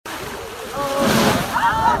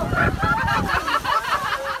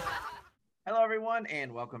everyone,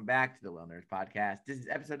 and welcome back to the Whalenerds podcast. This is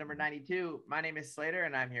episode number 92. My name is Slater,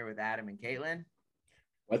 and I'm here with Adam and Caitlin.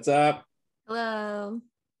 What's up? Hello.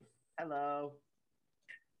 Hello.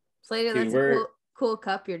 Slater, Dude, that's a cool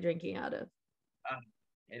cup you're drinking out of.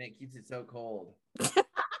 And it keeps it so cold.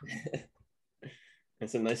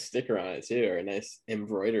 It's a nice sticker on it too, or a nice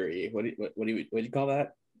embroidery. What do you call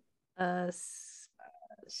that? Laser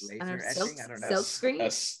etching? I don't know. Silk screen?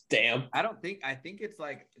 A stamp. I think it's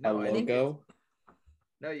like A logo.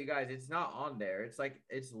 No, you guys, it's not on there. It's like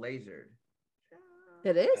it's lasered.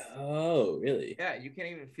 It is? Oh, really? Yeah, you can't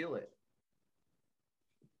even feel it.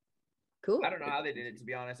 Cool. I don't know how they did it, to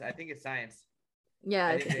be honest. I think it's science. Yeah,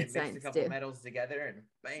 I I think think they it's mixed a science couple too. metals together and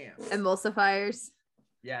bam. Emulsifiers.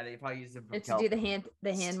 Yeah, they probably use them for And to do the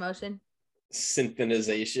hand motion.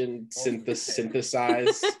 Synthesize.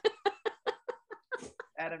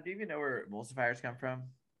 Adam, do you even know where emulsifiers come from?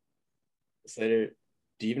 Slater,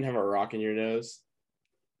 do you even have a rock in your nose?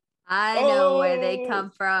 I know where they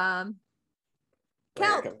come from. Where'd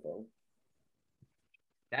Kelp. it come from?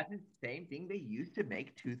 That's the same thing they use to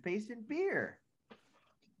make toothpaste and beer.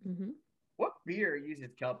 Mm-hmm. What beer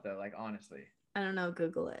uses kelp, though? Like, honestly. I don't know.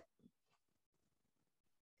 Google it.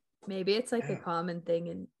 Maybe it's like a common thing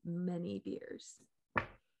in many beers.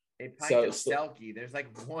 A pint of Selkie. There's like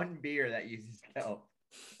one beer that uses kelp.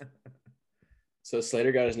 So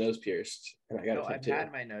Slater got his nose pierced, and I got a I've tattoo.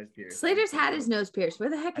 had my nose pierced. Slater's had his nose pierced. Where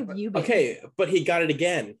the heck have you been? Okay, but he got it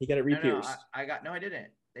again. He got it re-pierced. No, I didn't.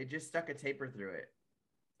 They just stuck a taper through it.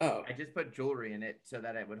 Oh. I just put jewelry in it so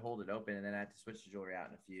that it would hold it open, and then I had to switch the jewelry out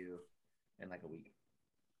in like a week.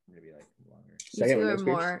 I'm gonna be like longer. You two are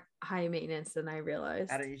more high maintenance than I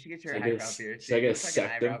realized. Adam, you should get your eyebrow pierced. Should I get a septum?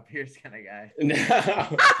 Like an eyebrow pierced kind of guy. No,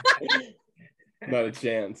 not a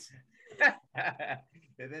chance.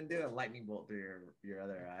 And then do a lightning bolt through your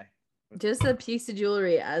other eye. Just a piece of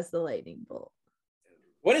jewelry as the lightning bolt.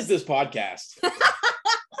 What is this podcast?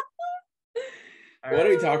 What are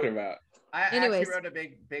we talking about? I actually wrote a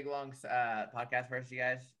big long podcast for us, you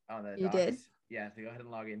guys. On the docs. Did? Yeah, so go ahead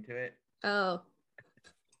and log into it. Oh.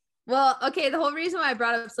 Well, okay, the whole reason why I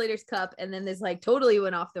brought up Slater's cup and then this like totally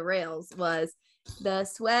went off the rails was the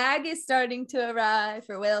swag is starting to arrive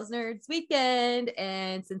for Whalenerds Weekend,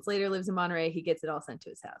 and since Slater lives in Monterey, he gets it all sent to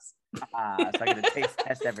his house. So I'm gonna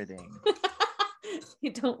test everything.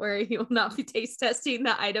 Don't worry, he will not be taste testing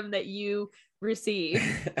the item that you receive.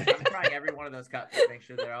 I'm trying every one of those cups to make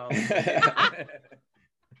sure they're all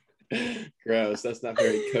gross. That's not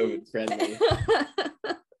very COVID friendly.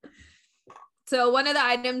 So one of the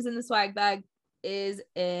items in the swag bag is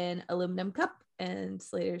an aluminum cup, and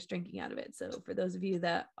Slater's drinking out of it. So for those of you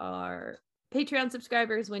that are Patreon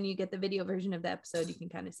subscribers, when you get the video version of the episode, you can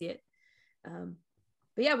kind of see it.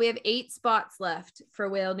 But yeah, we have 8 spots left for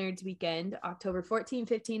Whalenerds Weekend, October 14,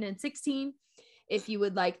 15, and 16. If you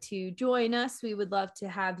would like to join us, we would love to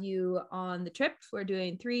have you on the trip. We're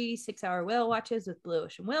doing 3 6-hour whale watches with Blue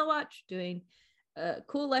Ocean Whale Watch, doing a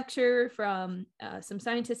cool lecture from some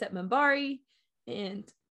scientists at Minbari,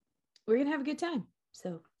 and we're going to have a good time.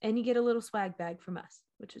 So, and you get a little swag bag from us,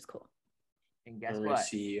 which is cool. And guess We're what? gonna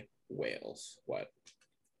see whales. What?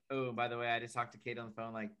 Oh, by the way, I just talked to Kate on the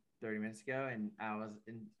phone like 30 minutes ago, and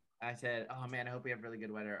I said, "Oh man, I hope we have really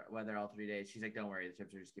good weather all 3 days." She's like, "Don't worry, the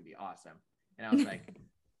trips are just gonna be awesome." And I was like,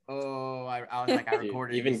 "Oh," I was like, "I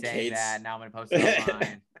recorded even you saying Kate's... that. Now I'm gonna post it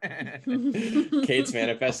online." Kate's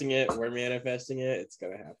manifesting it. We're manifesting it. It's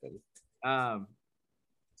gonna happen.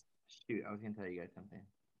 Shoot, I was gonna tell you guys something.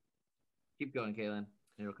 Keep going, Kaylin.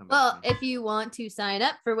 It'll come back. Well, if you want to sign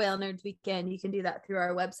up for Whalenerds Weekend, you can do that through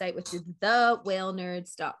our website, which is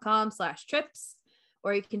thewhalenerds.com/trips,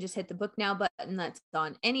 or you can just hit the book now button that's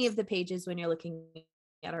on any of the pages when you're looking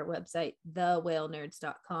at our website,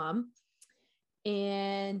 thewhalenerds.com.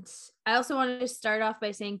 And I also wanted to start off by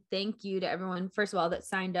saying thank you to everyone, first of all, that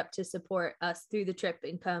signed up to support us through the trip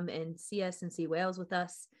and come and see us and see whales with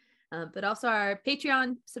us, but also our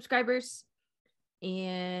Patreon subscribers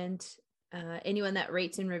and anyone that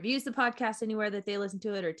rates and reviews the podcast anywhere that they listen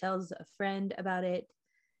to it or tells a friend about it.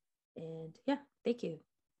 And yeah, thank you.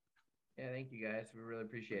 Yeah, thank you guys. We really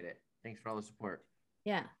appreciate it. Thanks for all the support.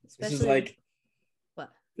 Yeah, especially this is like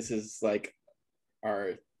what? This is like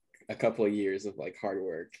a couple of years of like hard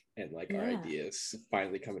work and like our ideas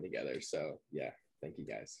finally coming together. So yeah, thank you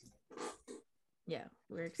guys. Yeah,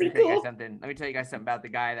 we're excited. Let me tell you guys something about the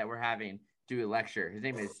guy that we're having do a lecture. His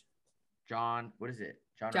name is John. What is it?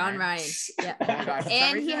 John Ryan. Yeah. Oh my gosh,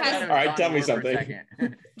 and he has. All right, tell me something.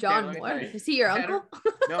 John Moore. Is he your uncle?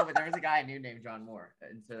 No, but there was a guy I knew named John Moore,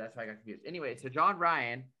 and so that's why I got confused. Anyway, so John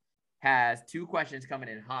Ryan has 2 questions coming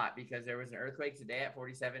in hot because there was an earthquake today at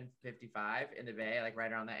 47:55 in the bay, like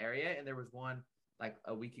right around that area, and there was one like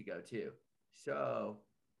a week ago too. So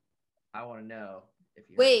I want to know if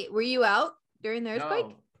you Wait, were you out during the heard.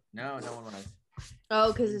 earthquake? No, no one was.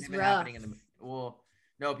 Oh, because it's been rough. happening in the well.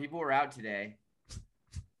 No, people were out today,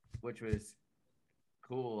 which was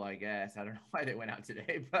cool, I guess. I don't know why they went out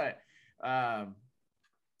today, but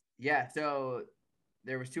yeah. So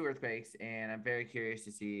there was 2 earthquakes, and I'm very curious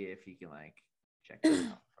to see if you can like check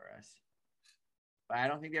them out for us. But I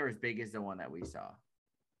don't think they were as big as the one that we saw.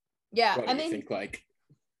 Yeah, What do you think? Like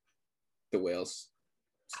the whales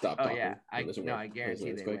stopped. Oh talking yeah, I when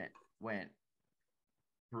guarantee they went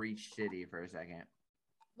breach city for a second.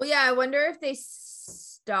 Well, yeah, I wonder if they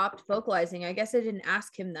stopped vocalizing. I guess I didn't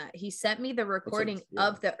ask him that. He sent me the recording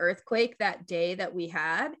of the earthquake that day that we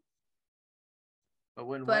had. But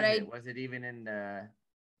when was it? Was it even in the?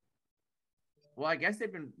 Well, I guess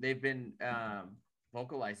they've been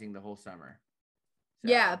vocalizing the whole summer. So.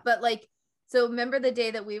 Yeah, but like, so remember the day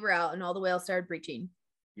that we were out and all the whales started breaching?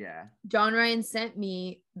 Yeah. John Ryan sent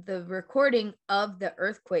me the recording of the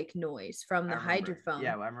earthquake noise from the hydrophone.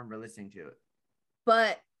 Yeah, well, I remember listening to it.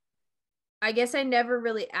 But I guess I never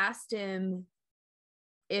really asked him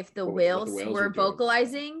if the whales were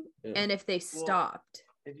vocalizing and if they stopped.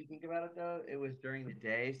 If you think about it, though, it was during the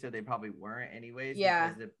day, so they probably weren't anyways. Yeah,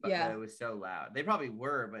 because it was so loud. They probably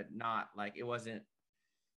were, but not like it wasn't.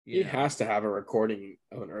 He has to have a recording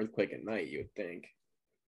of an earthquake at night, you would think.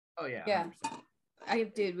 Oh yeah. Yeah.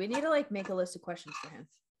 100%. Dude, we need to like make a list of questions for him.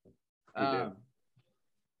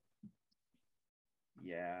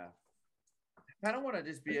 Yeah. I kind of want to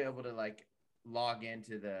just be able to like log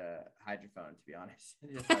into the hydrophone, to be honest,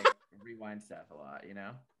 and just like rewind stuff a lot, you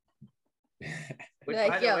know. Which,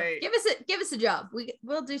 like, by the way, give us a job.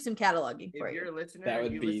 We'll do some cataloging for you. If you're a listener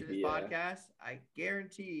and you listen to this podcast, I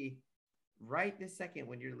guarantee right this second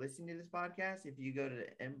when you're listening to this podcast, if you go to the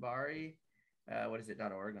Mbari,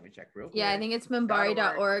 .org, let me check real quick. Yeah, I think it's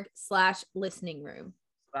mbari.org/listening room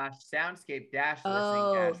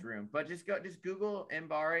 /soundscape-listening room. But just Google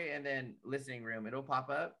Mbari and then listening room. It'll pop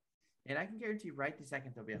up, and I can guarantee right this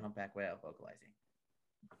second there'll be a humpback whale vocalizing.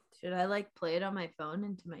 Should I like play it on my phone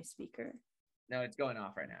into my speaker? No, it's going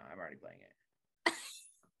off right now. I'm already playing it.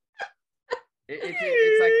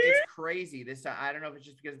 It's crazy this time. I don't know if it's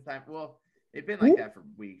just because of time. Well, it's been like that for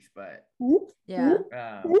weeks, but yeah,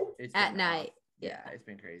 it's at night. Yeah, it's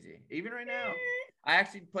been crazy. Even right now, I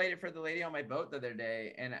actually played it for the lady on my boat the other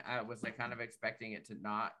day, and I was like kind of expecting it to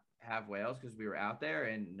not have whales because we were out there,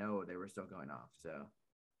 and no, they were still going off. So,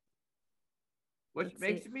 which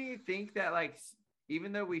makes me think that like,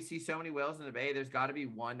 even though we see so many whales in the bay, there's got to be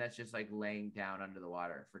one that's just like laying down under the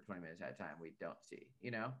water for 20 minutes at a time. We don't see, you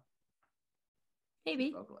know?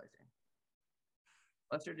 Maybe. Vocalizing.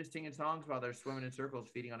 Unless they're just singing songs while they're swimming in circles,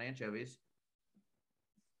 feeding on anchovies.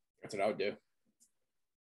 That's what I would do.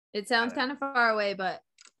 It sounds kind of far away, but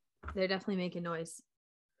they're definitely making noise.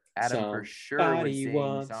 Adam for sure would sing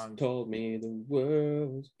once songs. Told me the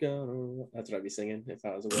world's gonna. That's what I'd be singing if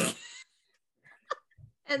I was a whale.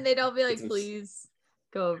 And they'd all be like, please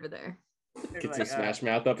go over there. Get some Smash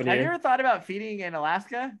Mouth up in here. Have you ever thought about feeding in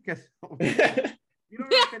Alaska? Because you don't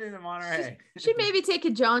really fit into Monterey. Should maybe take a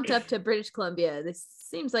jaunt up to British Columbia. This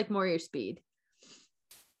seems like more your speed.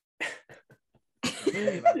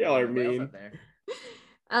 Y'all are mean.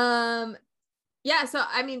 Yeah, so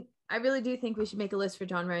I mean, I really do think we should make a list for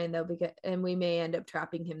John Ryan though, and we may end up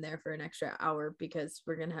trapping him there for an extra hour because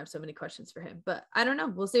we're gonna have so many questions for him. But I don't know.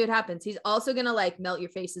 We'll see what happens. He's also gonna like melt your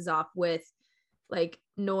faces off with like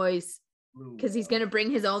noise because he's gonna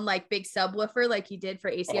bring his own like big subwoofer like he did for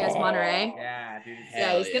ACS Monterey. Yeah, dude.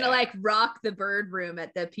 Yeah, he's gonna like rock the bird room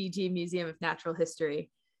at the PG Museum of Natural History.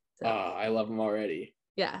 So, I love him already.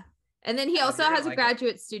 Yeah. And then he also has a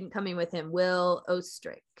graduate student coming with him, Will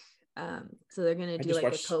Ostrick. So they're going to do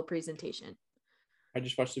like a co-presentation. I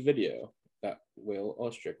just watched the video that Will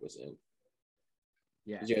Ostrick was in.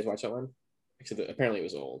 Yeah. Did you guys watch that one? Except apparently it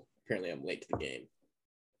was old. Apparently I'm late to the game.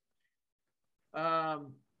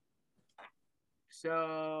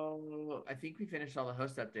 So I think we finished all the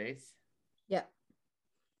host updates. Yep.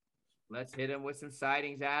 Let's hit him with some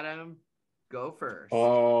sightings, Adam. Go first.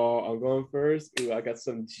 Oh, I'm going first. Ooh, I got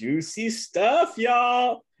some juicy stuff,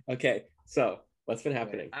 y'all. Okay, so what's been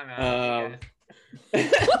happening?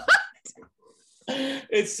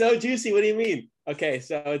 It's so juicy. What do you mean? Okay,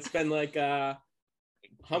 so it's been like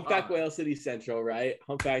humpback whale city central, right?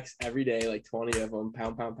 Humpbacks every day, like 20 of them,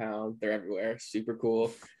 pound. They're everywhere. Super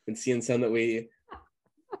cool. Been seeing some that we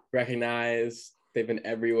recognize. They've been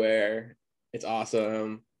everywhere. It's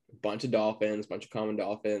awesome. A bunch of dolphins, bunch of common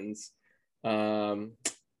dolphins.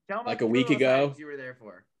 Like a week ago you were there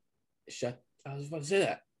for. I was about to say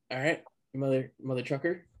that. All right, mother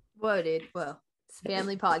trucker. Whoa, dude. Whoa. It's a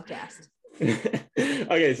family podcast.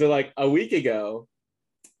 Okay, so like a week ago,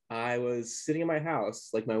 I was sitting in my house,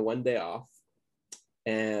 like my one day off,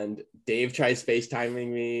 and Dave tries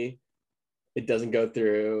FaceTiming me. It doesn't go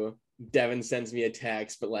through. Devin sends me a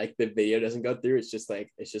text, but like the video doesn't go through. It's just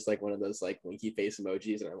like one of those like winky face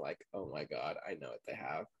emojis, and I'm like, oh my god, I know what they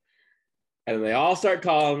have. And then they all start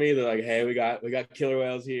calling me. They're like, hey, we got killer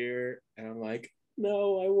whales here, and I'm like,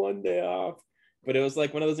 no, I one day off. But it was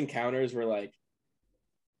like one of those encounters where like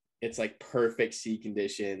it's like perfect sea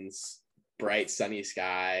conditions, bright sunny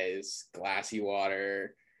skies, glassy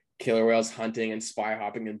water, killer whales hunting and spy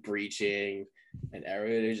hopping and breaching, and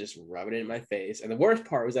everybody was just rubbing it in my face. And the worst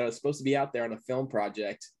part was that I was supposed to be out there on a film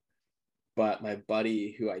project, but my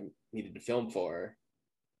buddy who I needed to film for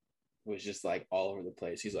was just like all over the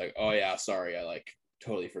place. He's like, oh yeah, sorry, I like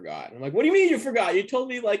totally forgot. And I'm like, what do you mean you forgot? You told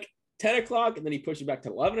me like 10 o'clock, and then he pushed it back to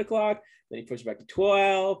 11 o'clock, then he pushed it back to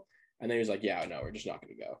 12, and then he was like, yeah, no, we're just not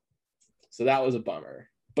going to go. So that was a bummer,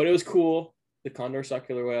 but it was cool. The Condor saw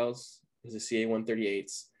killer whales. It was a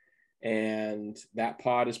CA-138s, and that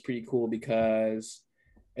pod is pretty cool because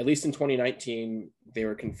at least in 2019, they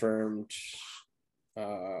were confirmed 3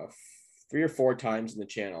 or 4 times in the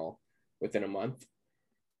channel within a month,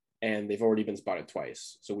 and they've already been spotted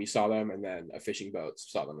twice. So we saw them, and then a fishing boat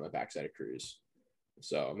saw them on the backside of cruise.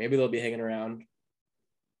 So maybe they'll be hanging around.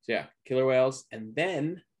 So yeah, killer whales. And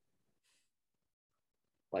then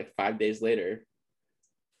like 5 days later,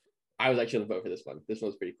 I was actually on the boat for this one. This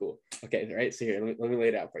one's pretty cool. Okay, right. So here, let me lay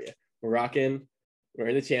it out for you. We're rocking. We're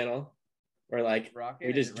in the channel. We're like, Rocking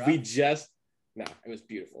no, it was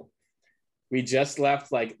beautiful. We just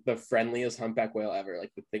left like the friendliest humpback whale ever.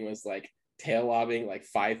 Like the thing was like tail lobbing like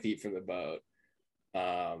 5 feet from the boat.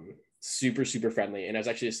 Super, super friendly. And it was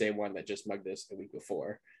actually the same one that just mugged us a week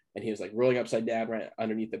before. And he was like rolling upside down right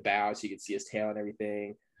underneath the bow so you could see his tail and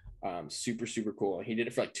everything. Super, super cool. And he did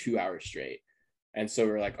it for like 2 hours straight. And so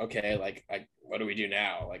we were like, okay, like what do we do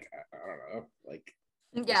now? Like, I don't know. Like,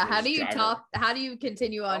 yeah, how do you talk? How do you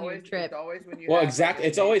continue on your trip? It's always when you well, have, exactly.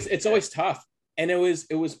 like, It's always tough. And it was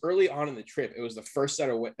early on in the trip. It was the first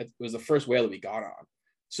whale that we got on.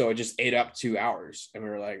 So it just ate up 2 hours. And we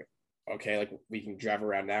were like, okay, like we can drive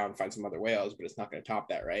around now and find some other whales, but it's not going to top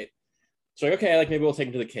that, right? So like, okay, like maybe we'll take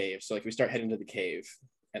them to the cave. So like we start heading to the cave,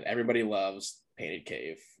 and everybody loves Painted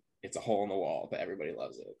Cave. It's a hole in the wall, but everybody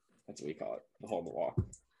loves it. That's what we call it, the hole in the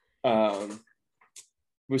wall.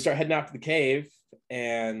 We start heading out to the cave,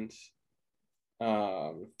 and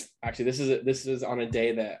actually this is on a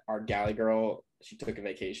day that our galley girl, she took a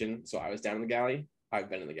vacation, so I was down in the galley. I've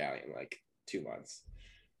been in the galley in like 2 months,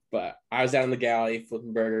 but I was down in the galley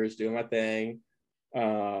flipping burgers, doing my thing,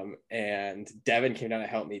 and Devin came down to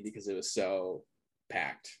help me because it was so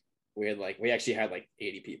packed. We actually had like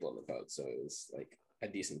 80 people in the boat, so it was like a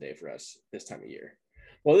decent day for us this time of year.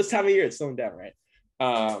 Well, this time of year it's slowing down, right?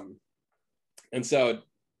 And so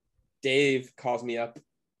Dave calls me up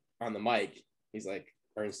on the mic. He's like,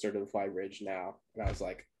 "Ernst, to the fly bridge now," and I was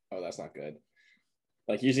like, "Oh, that's not good."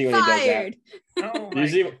 Like usually when Fired. he does that,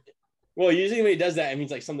 usually when he does that, it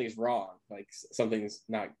means like something's wrong, like something's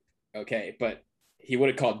not okay. But he would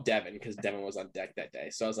have called Devin because Devin was on deck that day.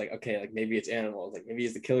 So I was like, okay, like maybe it's animals, like maybe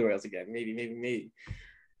it's the killer whales again, maybe.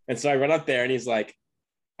 And so I run up there, and he's like,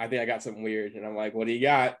 I think I got something weird. And I'm like, what do you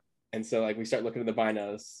got? And so like we start looking at the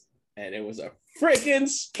binos, and it was a freaking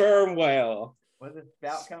sperm whale. Was it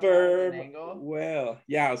spout coming out at an angle? Whale.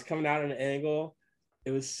 Yeah, it was coming out at an angle.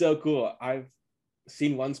 It was so cool. I've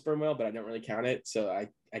seen one sperm whale, but I don't really count it. So I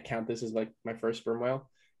count this as like my first sperm whale.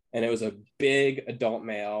 And it was a big adult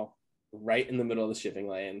male right in the middle of the shipping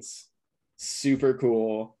lanes. Super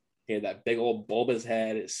cool. He had that big old bulbous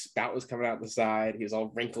head. His spout was coming out the side. He was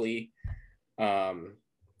all wrinkly.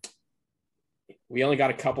 We only got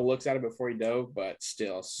a couple looks at it before he dove, but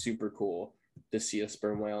still super cool to see a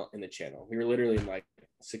sperm whale in the channel. We were literally in like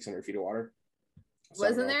 600 feet of water. So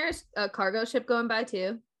Wasn't there a cargo ship going by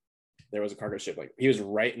too? There was a cargo ship. Like he was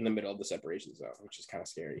right in the middle of the separation zone, which is kind of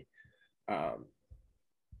scary.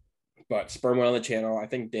 But sperm whale in the channel. I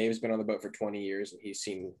think Dave's been on the boat for 20 years and he's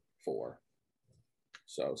seen 4.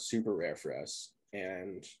 So super rare for us.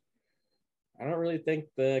 And I don't really think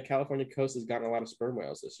the California coast has gotten a lot of sperm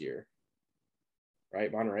whales this year. Right?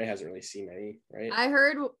 Monterey hasn't really seen any, right? I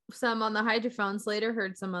heard some on the hydrophone. Slater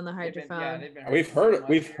heard some on the hydrophone. We've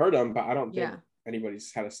heard them, but I don't think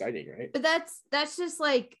anybody's had a sighting, right? But that's just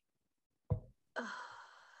like,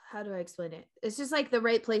 how do I explain it? It's just like the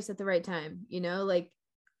right place at the right time, you know, like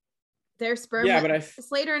their sperm. Yeah, but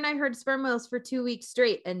Slater and I heard sperm whales for 2 weeks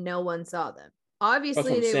straight and no one saw them.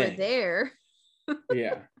 Obviously they were there.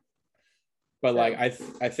 Yeah. But like, I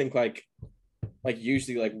think like like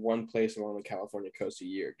usually like one place along the California coast a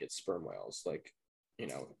year gets sperm whales. Like,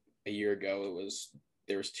 a year ago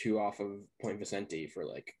there was 2 off of Point Vicente for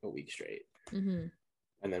like a week straight. Mm-hmm.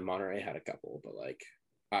 And then Monterey had a couple, but like,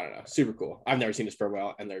 I don't know, super cool. I've never seen a sperm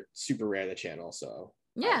whale, and they're super rare in the channel. So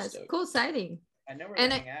yeah, it's a cool sighting. I know where to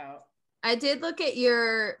hang out. I did look at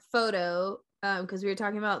your photo because we were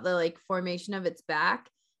talking about the like formation of its back,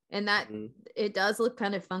 and that it does look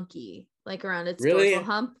kind of funky, like around its dorsal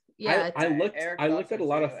hump. Yeah, I looked at a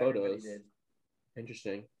lot of photos.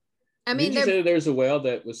 Interesting. I mean, did you say there was a whale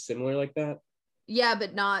that was similar like that? Yeah,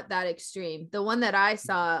 but not that extreme. The one that I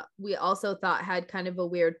saw, we also thought had kind of a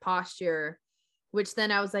weird posture, which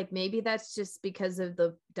then I was like, maybe that's just because of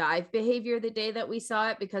the dive behavior the day that we saw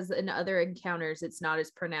it, because in other encounters, it's not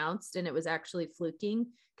as pronounced and it was actually fluking,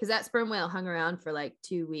 because that sperm whale hung around for like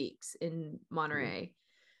 2 weeks in Monterey.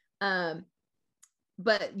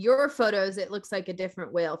 But your photos, it looks like a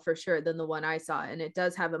different whale for sure than the one I saw. And it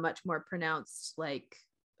does have a much more pronounced like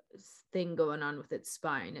thing going on with its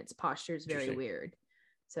spine. Its posture is very weird.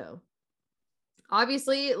 So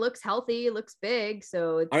obviously it looks healthy, it looks big.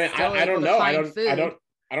 So it's I don't know. I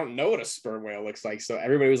don't know what a sperm whale looks like. So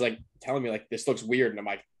everybody was like telling me like this looks weird. And I'm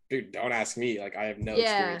like, dude, don't ask me. Like I have no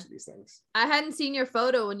experience with these things. I hadn't seen your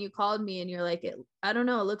photo when you called me and you're like, I don't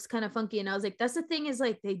know, it looks kind of funky. And I was like, that's the thing, is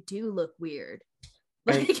like they do look weird.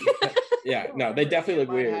 Like yeah, no, they definitely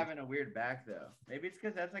look weird. Having a weird back though. Maybe it's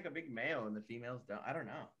because that's like a big male and the females don't. I don't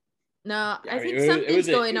know. No, I think something's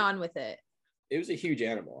going on with it. It was a huge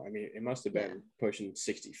animal. I mean, it must have been pushing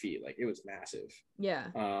 60 feet. Like it was massive. Yeah.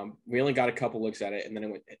 We only got a couple looks at it, and then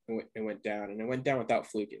it went down, and it went down without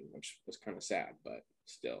fluking, which was kind of sad, but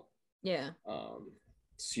still. Yeah.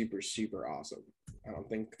 Super, super awesome. I don't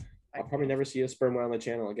think I'll probably never see a sperm whale on the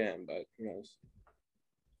channel again, but who knows?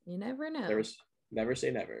 You never know. Never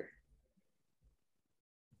say never.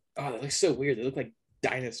 Oh, they look so weird. They look like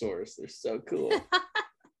dinosaurs. They're so cool.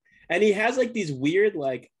 And he has like these weird,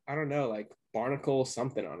 like, I don't know, like barnacle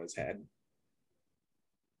something on his head.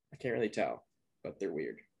 I can't really tell, but they're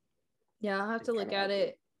weird. Yeah, I'll have to look at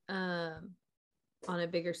it on a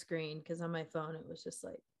bigger screen, because on my phone it was just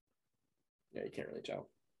like. Yeah, you can't really tell.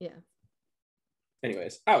 Yeah.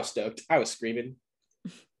 Anyways, I was stoked. I was screaming.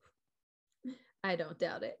 I don't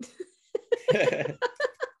doubt it.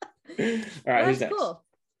 All right, who's next? Cool.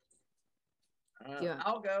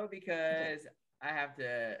 I'll go because I have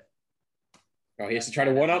to. Oh, he has to try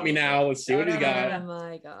to one-up me now. Let's see what he's got. Oh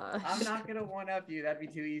my gosh. I'm not gonna one-up you. That'd be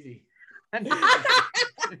too easy. Come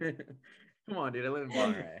on, dude. I live in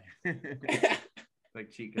Monterey. Like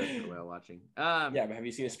cheat codes for whale watching. Yeah, but have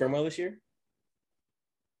you seen a sperm whale this year?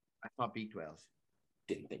 I saw beaked whales.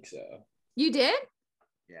 Didn't think so. You did?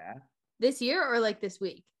 Yeah. This year or like this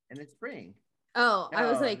week? In the spring. Oh, I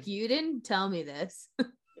was like, you didn't tell me this.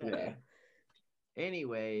 Yeah.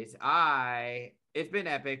 Anyways, it's been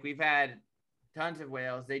epic. We've had tons of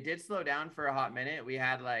whales. They did slow down for a hot minute. We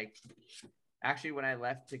had actually when I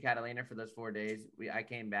left to Catalina for those 4 days, I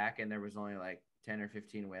came back and there was only like 10 or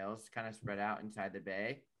 15 whales kind of spread out inside the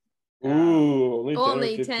bay. Ooh,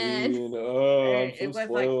 only 10. Oh, it was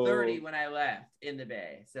spoiled. Like 30 when I left in the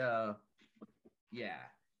bay. So yeah.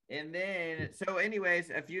 And then anyways,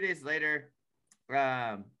 a few days later,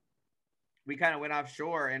 we kind of went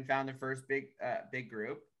offshore and found the first big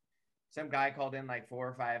group. Some guy called in like 4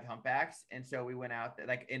 or 5 humpbacks, and so we went out there,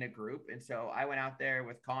 like in a group. And so I went out there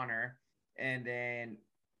with Connor, and then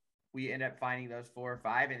we ended up finding those 4 or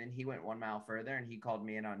 5, and then he went 1 mile further and he called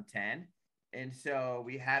me in on 10. And so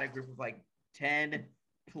we had a group of like 10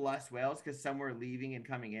 plus whales, because some were leaving and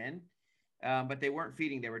coming in, but they weren't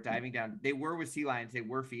feeding. They were diving down. They were with sea lions. They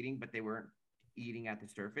were feeding, but they weren't eating at the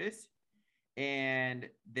surface. And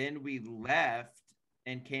then we left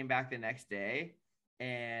and came back the next day,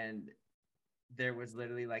 and there was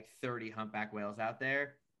literally like 30 humpback whales out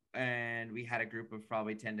there. And we had a group of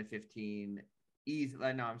probably 10 to 15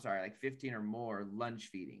 like 15 or more lunge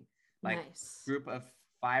feeding. Like nice. Group of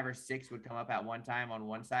 5 or 6 would come up at one time on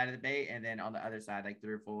one side of the bay, and then on the other side, like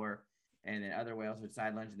 3 or 4, and then other whales would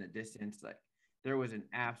side lunge in the distance. Like there was an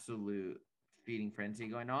absolute feeding frenzy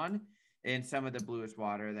going on in some of the bluest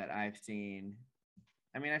water that I've seen.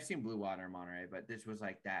 I mean, I've seen blue water in Monterey, but this was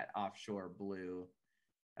like that offshore blue,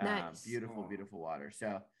 nice. Beautiful water.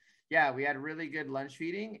 So yeah, we had really good lunch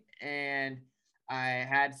feeding, and I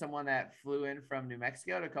had someone that flew in from New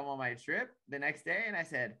Mexico to come on my trip the next day. And I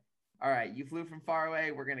said, all right, you flew from far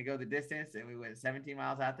away. We're going to go the distance. And we went 17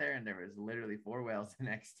 miles out there, and there was literally 4 whales the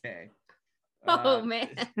next day. Oh man.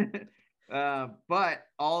 But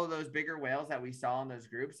all of those bigger whales that we saw in those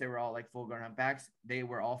groups, they were all like full grown humpbacks. They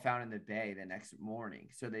were all found in the bay the next morning.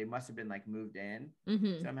 So they must have been like moved in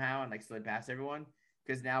somehow and like slid past everyone.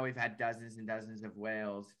 Because now we've had dozens and dozens of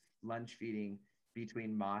whales lunch feeding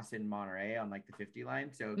between Moss and Monterey on like the 50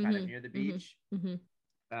 line. So kind of near the beach.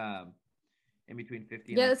 In between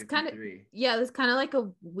 50 and like 53. It's kind of like a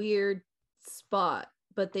weird spot,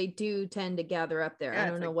 but they do tend to gather up there. I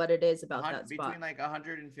don't know what it is about that spot. Between like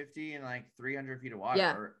 150 and like 300 feet of water.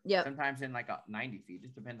 Or sometimes in like 90 feet.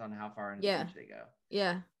 Just depends on how far into the beach they go.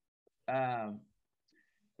 Yeah.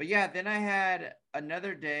 But yeah, then I had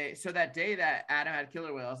another day. So that day that Adam had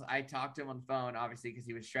killer whales, I talked to him on the phone, obviously, because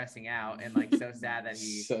he was stressing out and like so sad that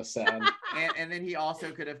he so sad. And then he also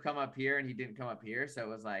could have come up here and he didn't come up here. So it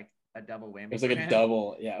was like a double whammy. It was like a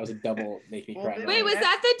double. Yeah, it was a double make me cry. Wait, was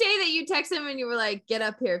that the day that you texted him and you were like, get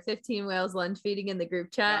up here, 15 whales lunch feeding in the group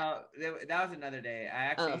chat? No, that was another day. I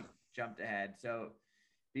actually jumped ahead. So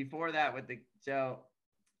before that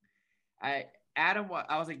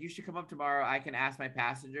I was like, you should come up tomorrow. I can ask my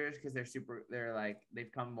passengers because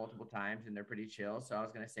they've come multiple times and they're pretty chill. So I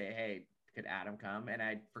was going to say, hey, could Adam come? And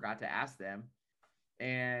I forgot to ask them.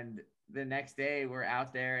 And the next day we're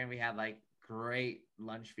out there and we had like great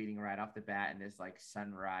lunch feeding right off the bat in this like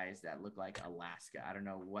sunrise that looked like Alaska. I don't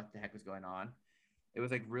know what the heck was going on. It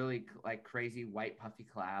was like really like crazy white puffy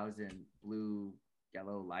clouds and blue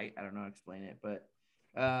yellow light. I don't know how to explain it, but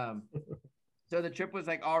so the trip was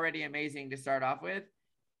like already amazing to start off with.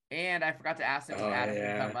 And I forgot to ask him when Adam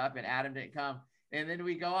didn't come up, and Adam didn't come. And then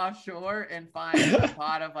we go offshore and find a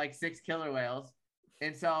pod of like 6 killer whales.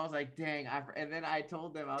 And so I was like, dang. And then I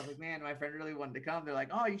told them, I was like, man, my friend really wanted to come. They're like,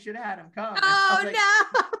 oh, you should have had him come. I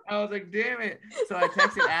was like, damn it. So I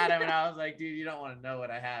texted Adam and I was like, dude, you don't want to know what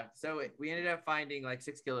I have. So we ended up finding like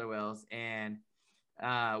 6 killer whales and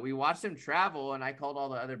we watched them travel and I called all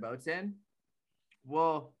the other boats in.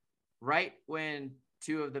 Well, right when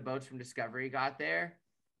 2 of the boats from Discovery got there,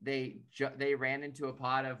 they ran into a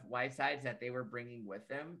pod of whitesides that they were bringing with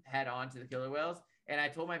them head on to the killer whales. And I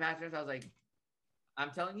told my passengers, I was like, I'm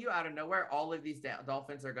telling you, out of nowhere, all of these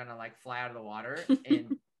dolphins are going to like fly out of the water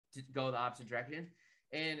and to go the opposite direction.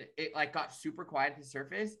 And it like got super quiet at the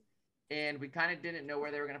surface and we kind of didn't know where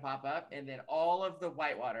they were going to pop up. And then all of the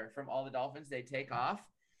whitewater from all the dolphins, they take off.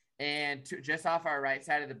 And just off our right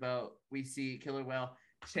side of the boat, we see killer whale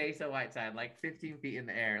chase a whiteside like 15 feet in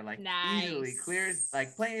the air, like easily clears,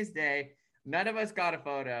 like plain as day. None of us got a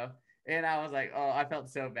photo. And I was like, oh, I felt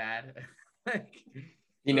so bad. Like,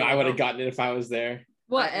 I would have gotten it if I was there.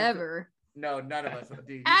 Whatever. No, none of us.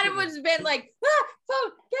 Dude, Adam would have been like,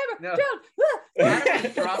 phone, camera, drone. Adam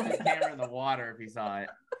would drop his camera in the water if he saw it.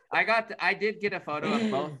 I did get a photo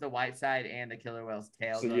of both the whiteside and the killer whale's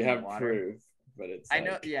tails. So you have proof, but it's I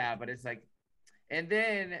know, yeah, but it's like, and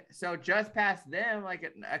then so just past them, like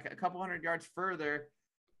a couple hundred yards further,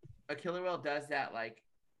 a killer whale does that, like,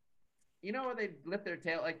 you know, where they lift their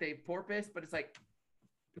tail, like they porpoise, but it's like,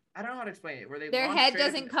 I don't know how to explain it. Where their head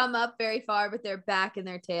doesn't come up very far, but their back and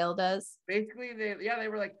their tail does. Basically, they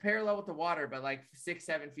were like parallel with the water, but like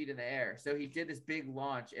 6-7 feet in the air. So he did this big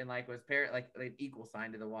launch and like was like an equal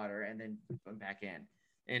sign to the water, and then went back in.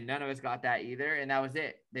 And none of us got that either. And that was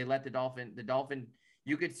it. They let the dolphin.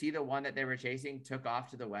 You could see the one that they were chasing took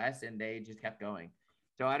off to the west, and they just kept going.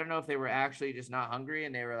 So I don't know if they were actually just not hungry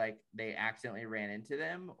and they accidentally ran into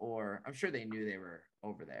them, or I'm sure they knew they were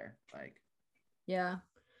over there. Like, yeah.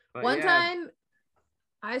 One time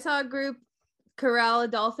I saw a group corral a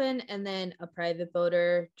dolphin and then a private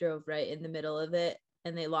boater drove right in the middle of it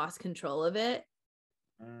and they lost control of it.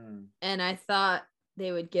 And I thought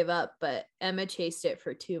they would give up, but Emma chased it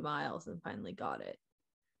for 2 miles and finally got it.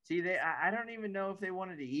 See, I don't even know if they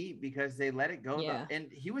wanted to eat because they let it go. Yeah. And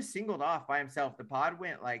he was singled off by himself. The pod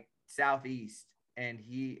went like southeast and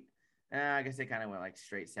I guess they kind of went like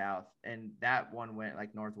straight south, and that one went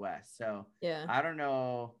like northwest. So yeah, I don't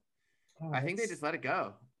know. I think they just let it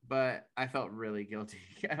go, but I felt really guilty.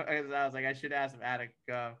 I was like, I should ask if Adam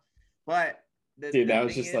could come. But that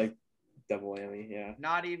was just like double whammy. Yeah.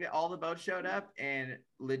 Not even all the boats showed up, and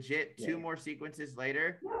legit 2 more sequences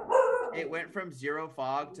later, it went from 0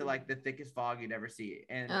 fog to like the thickest fog you'd ever see.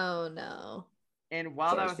 And oh no. And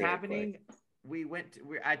while that was happening,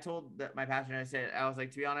 I told my passenger, I was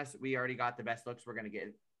like, to be honest, we already got the best looks we're gonna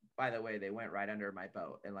get. By the way, they went right under my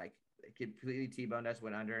boat and like completely T-boned us,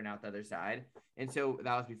 went under and out the other side. And so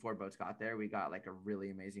that was before boats got there. We got like a really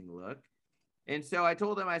amazing look. And so I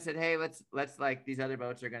told them, I said, hey, let's like, these other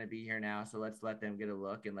boats are going to be here now. So let's let them get a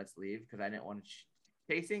look and let's leave. Cause I didn't want to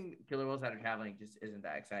chasing killer whales that are traveling just isn't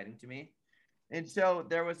that exciting to me. And so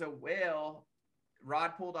there was a whale,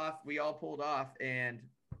 rod pulled off. We all pulled off, and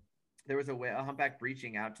there was a humpback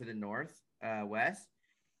breaching out to the north west,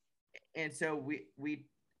 and so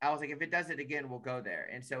I was like, if it does it again, we'll go there.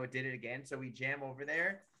 And so it did it again. So we jam over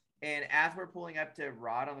there, and as we're pulling up to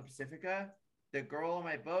rod on the Pacifica, the girl on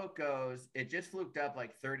my boat goes, it just fluked up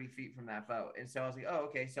like 30 feet from that boat. And so I was like, oh,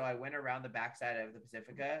 okay. So I went around the backside of the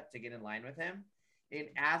Pacifica to get in line with him. And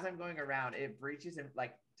as I'm going around, it breaches him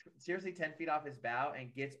like seriously 10 feet off his bow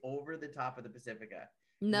and gets over the top of the Pacifica.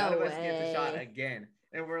 None of us gets a shot again.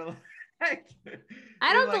 And we're like,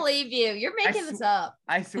 I don't believe you. You're making this up.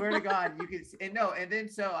 I swear to God, you can see, and no. And then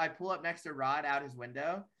so I pull up next to Rod out his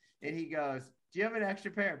window, and he goes, do you have an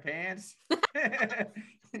extra pair of pants?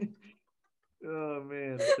 Oh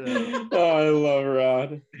man! Oh, I love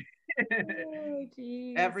Rod. Oh,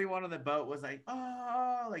 everyone on the boat was like,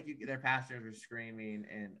 "Oh!" Like their passengers were screaming,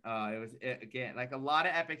 and it was again like a lot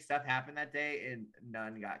of epic stuff happened that day, and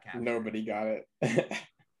none got captured. Nobody got it.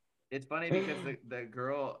 It's funny because the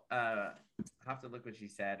girl, I have to look what she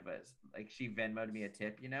said, but like she Venmo'd me a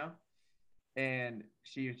tip, you know. And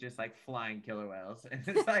she was just like flying killer whales, and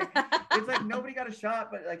it's like nobody got a shot,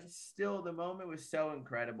 but like still the moment was so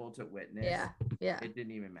incredible to witness. Yeah, it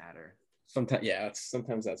didn't even matter. Sometimes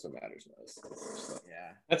that's what matters most.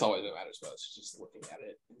 Yeah, that's always what matters most, just looking at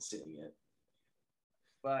it and seeing it.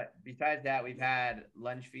 But besides that, we've had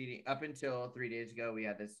lunch feeding up until 3 days ago. We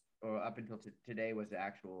had this, or up until today was the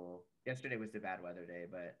actual. Yesterday was the bad weather day,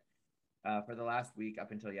 but for the last week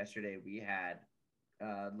up until yesterday, we had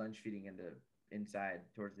lunch feeding inside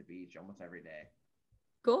towards the beach almost every day.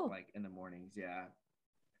 Cool. Like in the mornings, yeah.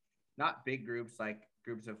 Not big groups, like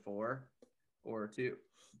groups of 4 or 2.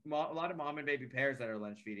 A lot of mom and baby pairs that are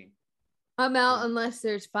lunch feeding. I'm out unless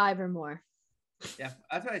there's 5 or more. Yeah,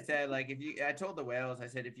 that's what I said. Like I told the whales, I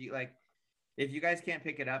said if you guys can't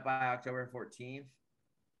pick it up by October 14th,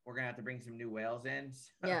 we're gonna have to bring some new whales in.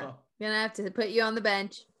 So yeah, gonna have to put you on the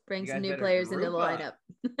bench, bring some new players into the lineup.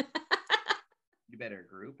 You better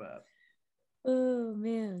group up. Oh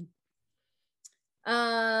man.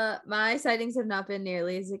 My sightings have not been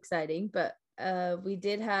nearly as exciting, but we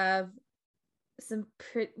did have some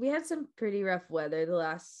pretty rough weather the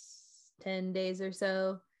last 10 days or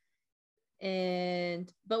so.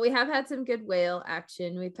 But we have had some good whale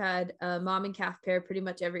action. We've had a mom and calf pair pretty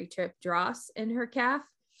much every trip, Dross and her calf.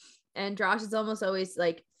 And Dross is almost always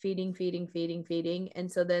like feeding.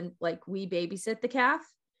 And so then like we babysit the calf,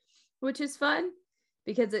 which is fun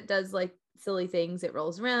because it does like silly things. It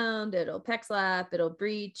rolls around, it'll peck slap, it'll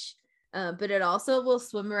breach, but it also will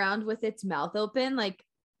swim around with its mouth open, like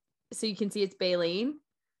so you can see its baleen,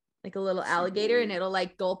 like a little alligator, and it'll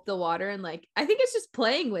like gulp the water. And like I think it's just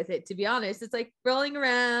playing with it, to be honest. It's like rolling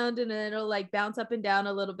around, and then it'll like bounce up and down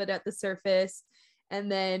a little bit at the surface, and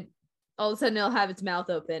then all of a sudden it'll have its mouth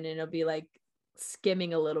open and it'll be like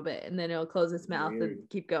skimming a little bit, and then it'll close its mouth and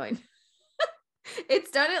keep going.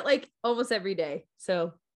 It's done it like almost every day.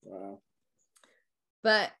 So wow.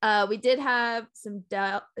 But we did have some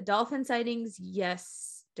dolphin sightings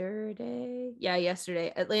yesterday. Yeah,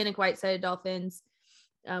 yesterday. Atlantic white-sided dolphins.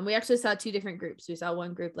 We actually saw 2 different groups. We saw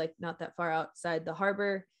one group like not that far outside the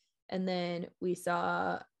harbor, and then we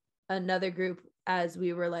saw another group as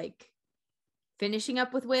we were like finishing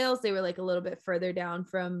up with whales. They were like a little bit further down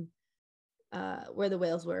from where the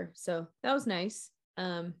whales were, so that was nice.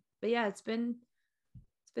 But yeah, it's been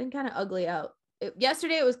kind of ugly out.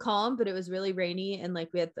 Yesterday it was calm, but it was really rainy, and like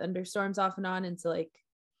we had thunderstorms off and on, and so like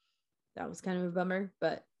that was kind of a bummer.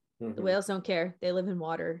 But the whales don't care; they live in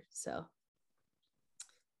water. So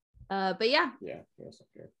but yeah, whales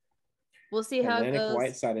don't care. We'll see how it goes.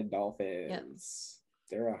 White-sided dolphins,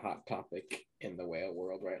 they're a hot topic in the whale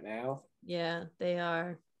world right now. Yeah, they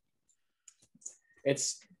are.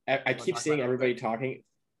 I keep seeing everybody talking.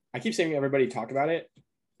 I keep seeing everybody talk about it,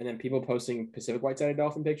 and then people posting Pacific white-sided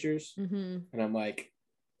dolphin pictures, and I'm like,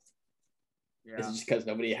 is it just because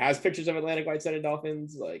nobody has pictures of Atlantic white-sided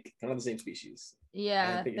dolphins? Like, kind of the same species.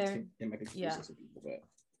 Yeah, I think it might be confusing some people, but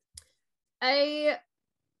I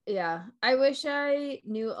wish I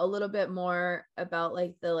knew a little bit more about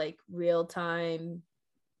like the like real-time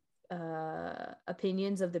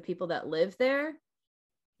opinions of the people that live there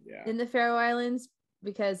in the Faroe Islands,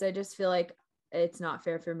 because I just feel like it's not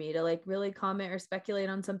fair for me to like really comment or speculate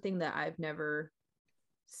on something that I've never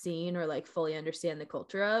seen or like fully understand the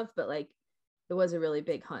culture of. But like it was a really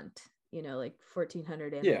big hunt, you know, like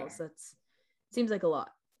 1,400 animals. That's seems like a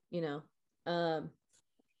lot, you know. But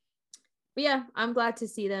yeah, I'm glad to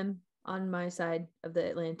see them on my side of the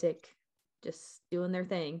Atlantic just doing their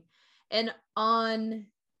thing. And on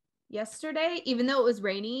yesterday, even though it was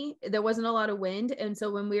rainy, there wasn't a lot of wind, and so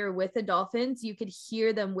when we were with the dolphins, you could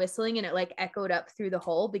hear them whistling, and it like echoed up through the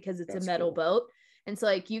hull because it's a metal boat. And so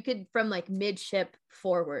like you could from like midship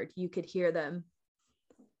forward, you could hear them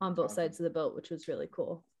on both sides of the boat, which was really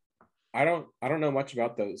cool. I don't know much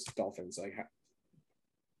about those dolphins, like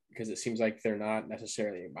because it seems like they're not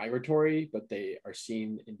necessarily migratory, but they are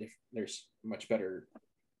seen in different. There's much better.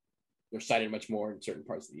 They're sighted much more in certain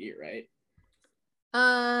parts of the year,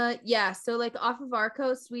 right? Yeah. So like off of our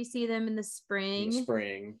coast, we see them in the spring. In the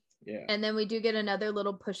spring, yeah. And then we do get another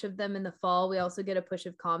little push of them in the fall. We also get a push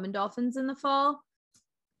of common dolphins in the fall.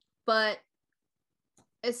 But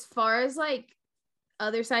as far as like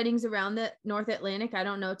other sightings around the North Atlantic, I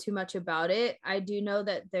don't know too much about it. I do know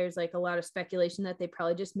that there's like a lot of speculation that they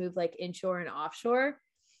probably just move like inshore and offshore.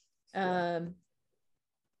 I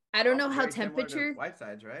don't know how temperature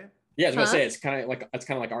Whitesides, right? Yeah, I was gonna say it's kind of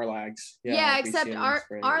like our lags. Yeah, like except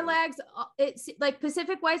our lags, it's like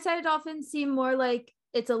Pacific white-sided dolphins seem more like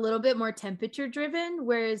it's a little bit more temperature driven,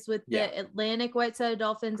 whereas with the Atlantic white-sided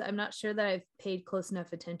dolphins, I'm not sure that I've paid close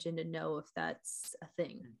enough attention to know if that's a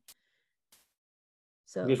thing.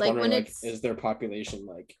 So like when like, is their population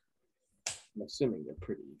like? I'm assuming they're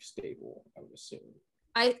pretty stable. I would assume.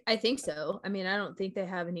 I think so. I mean, I don't think they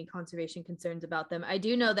have any conservation concerns about them. I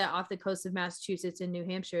do know that off the coast of Massachusetts and New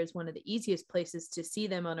Hampshire is one of the easiest places to see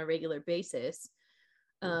them on a regular basis.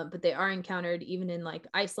 But they are encountered even in like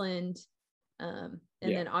Iceland. And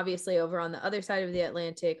then obviously over on the other side of the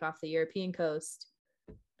Atlantic off the European coast.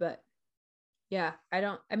 But yeah, I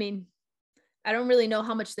don't really know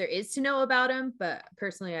how much there is to know about them, but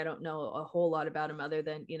personally, I don't know a whole lot about them other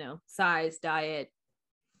than, size, diet,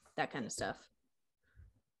 that kind of stuff.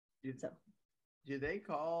 Do they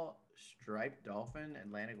call striped dolphin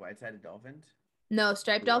Atlantic white-sided dolphins? No,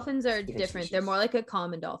 striped dolphins are different. They're more like a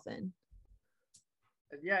common dolphin.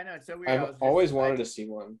 Yeah, I know. It's so weird. I've always wanted to see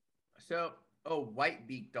one. So,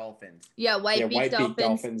 white-beaked dolphins. Yeah, white-beaked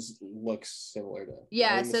dolphins look similar to.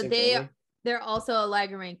 Yeah, so they're also a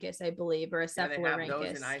Lagoranchus, I believe, or a Cephaloranchus. Yeah, they have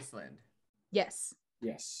those in Iceland. Yes.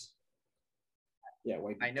 Yes. Yeah,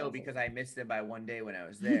 I know dolphins. Because I missed them by one day when I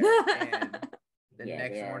was there. And the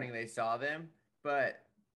next morning they saw them. But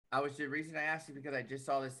the reason I asked you because I just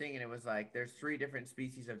saw this thing and it was like there's 3 different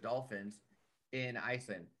species of dolphins in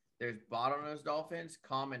Iceland. There's bottlenose dolphins,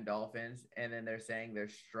 common dolphins, and then they're saying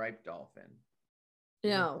there's striped dolphin.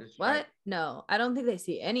 No, what? No, I don't think they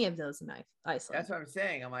see any of those in Iceland. That's what I'm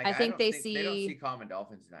saying. I'm like, I think they don't see common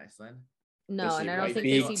dolphins in Iceland. No, and I don't think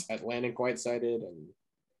they see Atlantic white-sided and.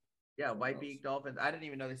 Yeah, white-beaked dolphins. I didn't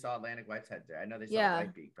even know they saw Atlantic white-sided there. I know they saw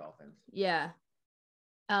white-beaked dolphins. Yeah.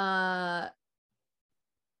 I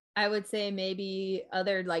would say maybe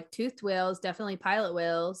other like toothed whales, definitely pilot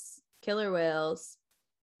whales, killer whales,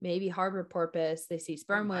 maybe harbor porpoise. They see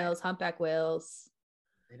sperm whales, humpback whales.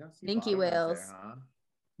 They don't see minke whales. There, huh?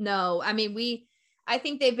 No, I mean I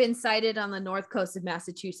think they've been sighted on the north coast of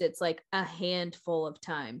Massachusetts like a handful of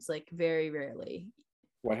times, like very rarely.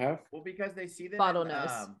 What have? Well, because they see them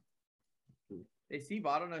bottlenose. They see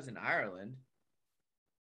bottlenose in Ireland.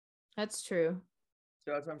 That's true.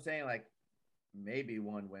 So that's what I'm saying. Like maybe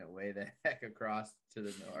one went way the heck across to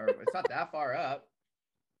the north. It's not that far up.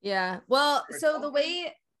 Yeah. Well, so the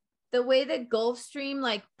way the Gulf Stream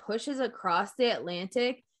like pushes across the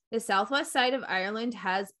Atlantic, the southwest side of Ireland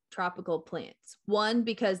has tropical plants. One,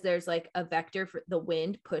 because there's like a vector for the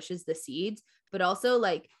wind pushes the seeds, but also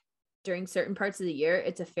like during certain parts of the year,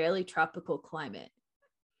 it's a fairly tropical climate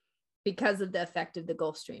because of the effect of the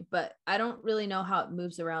Gulf Stream. But I don't really know how it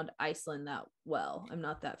moves around Iceland that well. I'm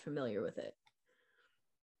not that familiar with it.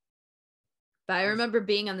 But I remember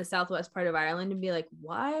being on the southwest part of Ireland and be like,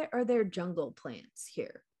 why are there jungle plants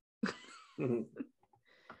here?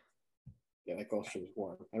 Yeah, that Gulf Stream is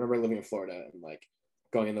warm. I remember living in Florida and like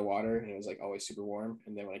going in the water and it was like always super warm.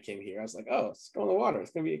 And then when I came here, I was like, oh, let's go in the water.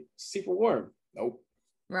 It's going to be super warm. Nope.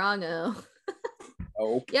 Wrong-o.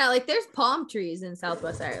 Nope. Yeah, like there's palm trees in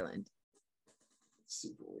Southwest Ireland. It's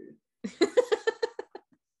super weird.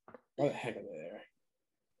 Why the heck are they there?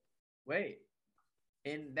 Wait.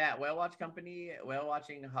 In that whale watch company, whale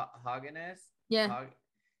watching Hoggeness,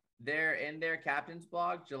 they're in their captain's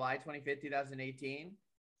blog, July 25th, 2018.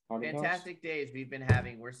 Fantastic days we've been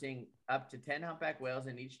having. We're seeing up to 10 humpback whales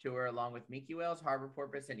in each tour, along with minke whales, harbor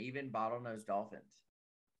porpoise, and even bottlenose dolphins.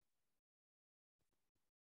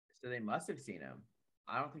 So they must have seen them.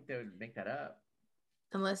 I don't think they would make that up.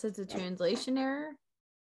 Unless it's a translation error.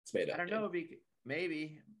 It's made up. I don't know.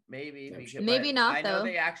 Maybe. Maybe not. I know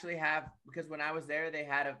they actually have, because when I was there, they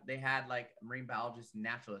had like marine biologists and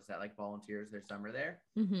naturalists that like volunteers their summer there.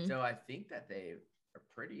 Mm-hmm. So I think that they are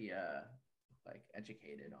pretty like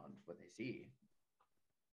educated on what they see.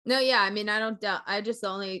 No, yeah, I mean, I don't doubt. I just, the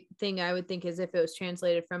only thing I would think is if it was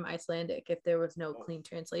translated from Icelandic, if there was no clean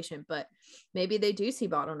translation, but maybe they do see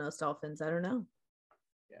bottlenose dolphins. I don't know.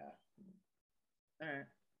 Yeah. All right.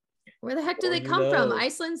 Where the heck do Or they you come from? know-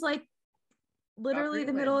 Iceland's like literally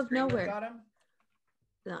the Greenland. middle of Greenland nowhere. got 'em?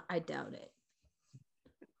 No, I doubt it.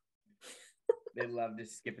 They love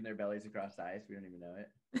just skipping their bellies across the ice. We don't even know it.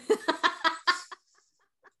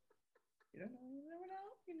 You don't know. You never know.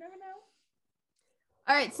 You never know.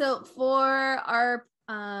 All right, so for our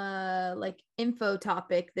like info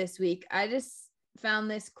topic this week, I just found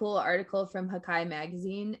this cool article from Hakai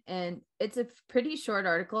magazine, and it's a pretty short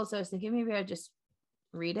article, so I was thinking maybe I'd just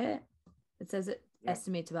read it. It says it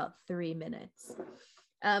estimates about 3 minutes,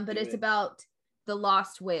 but it's about the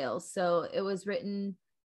lost whales. So it was written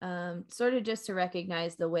sort of just to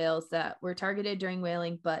recognize the whales that were targeted during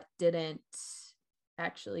whaling but didn't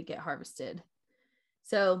actually get harvested.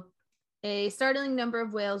 So a startling number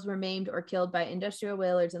of whales were maimed or killed by industrial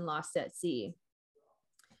whalers and lost at sea.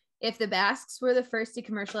 If the Basques were the first to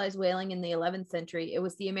commercialize whaling in the 11th century, it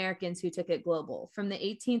was the Americans who took it global. From the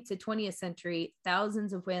 18th to 20th century,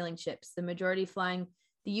 thousands of whaling ships, the majority flying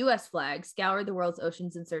the US flag, scoured the world's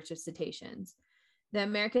oceans in search of cetaceans. The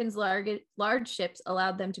Americans' large ships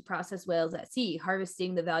allowed them to process whales at sea,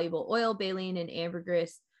 harvesting the valuable oil, baleen, and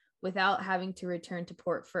ambergris without having to return to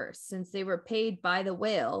port first. Since they were paid by the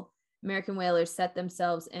whale, American whalers set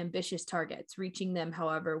themselves ambitious targets. Reaching them,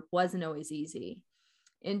 however, wasn't always easy.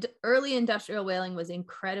 Early industrial whaling was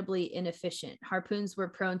incredibly inefficient. Harpoons were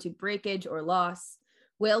prone to breakage or loss.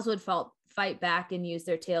 Whales would fight back and use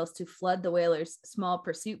their tails to flood the whalers' small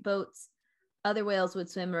pursuit boats. Other whales would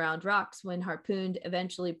swim around rocks when harpooned,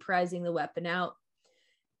 eventually prizing the weapon out.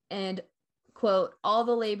 And, quote, all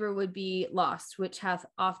the labor would be lost, which hath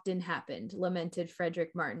often happened, lamented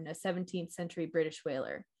Frederick Martin, a 17th century British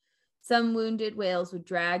whaler. Some wounded whales would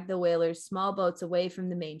drag the whalers' small boats away from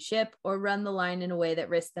the main ship or run the line in a way that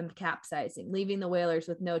risked them capsizing, leaving the whalers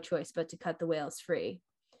with no choice but to cut the whales free.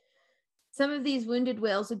 Some of these wounded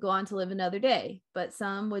whales would go on to live another day, but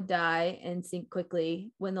some would die and sink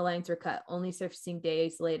quickly when the lines were cut, only surfacing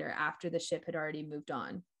days later after the ship had already moved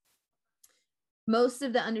on. Most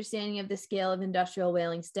of the understanding of the scale of industrial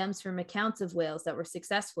whaling stems from accounts of whales that were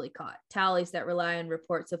successfully caught, tallies that rely on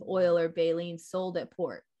reports of oil or baleen sold at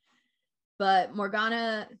port. But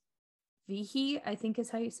Morgana Vihí, I think is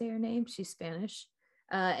how you say her name, she's Spanish,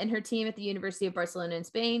 and her team at the University of Barcelona in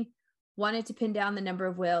Spain wanted to pin down the number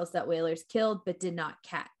of whales that whalers killed but did not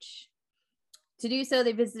catch. To do so,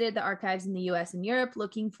 they visited the archives in the US and Europe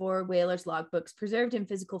looking for whalers' logbooks preserved in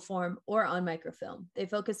physical form or on microfilm. They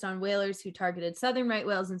focused on whalers who targeted southern right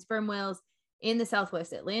whales and sperm whales in the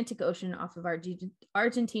Southwest Atlantic Ocean off of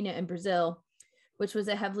Argentina and Brazil, which was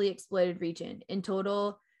a heavily exploited region. In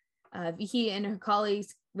total, Vihí and her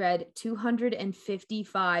colleagues read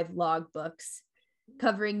 255 logbooks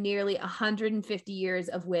covering nearly 150 years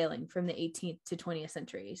of whaling from the 18th to 20th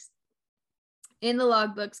centuries. In the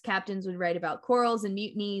logbooks, captains would write about quarrels and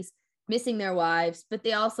mutinies, missing their wives, but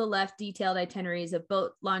they also left detailed itineraries of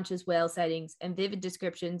boat launches, whale sightings, and vivid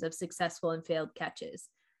descriptions of successful and failed catches.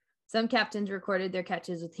 Some captains recorded their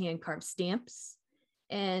catches with hand-carved stamps,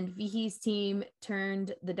 and Vihí's team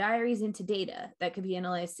turned the diaries into data that could be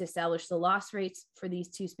analyzed to establish the loss rates for these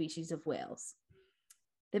two species of whales.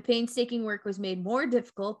 The painstaking work was made more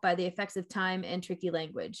difficult by the effects of time and tricky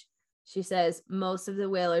language. She says most of the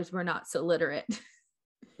whalers were not so literate.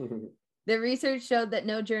 The research showed that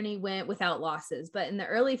no journey went without losses, but in the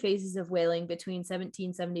early phases of whaling between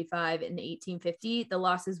 1775 and 1850, the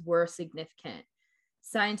losses were significant.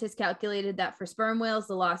 Scientists calculated that for sperm whales,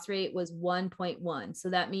 the loss rate was 1.1. So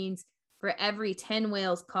that means for every 10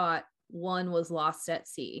 whales caught, one was lost at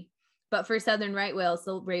sea. But for southern right whales,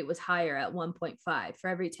 the rate was higher at 1.5. For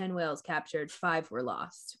every 10 whales captured, 5 were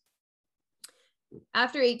lost.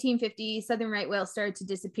 After 1850, southern right whales started to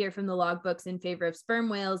disappear from the logbooks in favor of sperm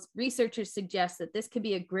whales. Researchers suggest that this could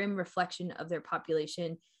be a grim reflection of their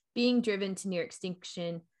population being driven to near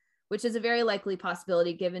extinction, which is a very likely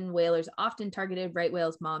possibility given whalers often targeted right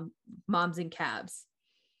whales' moms and calves.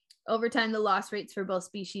 Over time, the loss rates for both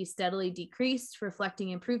species steadily decreased, reflecting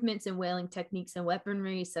improvements in whaling techniques and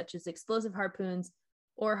weaponry, such as explosive harpoons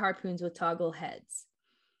or harpoons with toggle heads.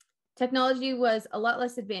 Technology was a lot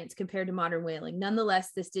less advanced compared to modern whaling.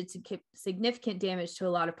 Nonetheless, this did significant damage to a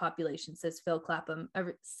lot of populations, says Phil Clapham, a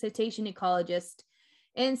cetacean ecologist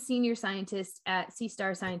and senior scientist at Sea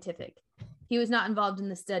Star Scientific. He was not involved in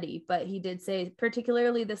the study, but he did say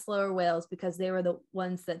particularly the slower whales because they were the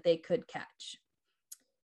ones that they could catch.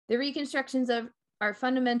 The reconstructions are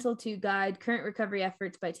fundamental to guide current recovery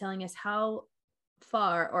efforts by telling us how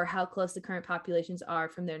far or how close the current populations are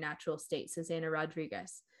from their natural state, says Anna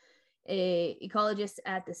Rodriguez, a ecologist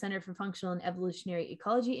at the Center for Functional and Evolutionary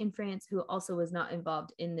Ecology in France, who also was not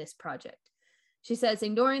involved in this project. She says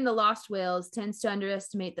ignoring the lost whales tends to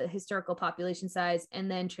underestimate the historical population size and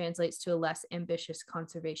then translates to a less ambitious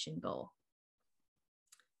conservation goal.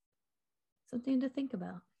 Something to think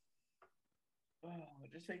about. Oh,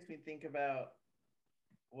 it just makes me think about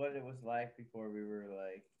what it was like before we were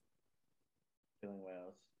like killing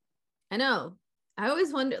whales. I know. I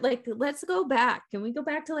always wonder, like, let's go back. Can we go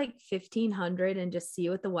back to like 1500 and just see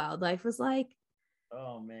what the wildlife was like?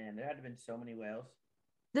 Oh man, there had to have been so many whales.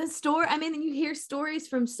 The story, I mean, you hear stories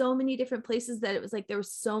from so many different places that it was like there were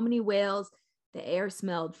so many whales, the air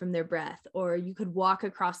smelled from their breath, or you could walk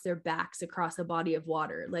across their backs across a body of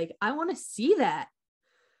water. Like, I want to see that.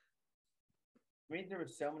 I mean, there were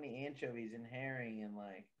so many anchovies and herring and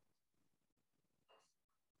like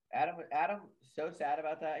Adam so sad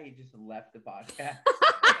about that he just left the podcast.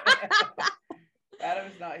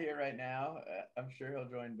 Adam's not here right now. I'm sure he'll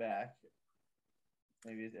join back.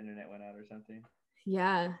 Maybe his internet went out or something.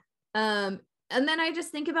 Yeah. And then I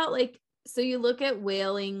just think about like, so you look at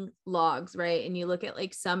whaling logs, right? And you look at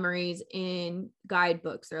like summaries in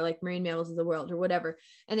guidebooks or like Marine Mammals of the World or whatever.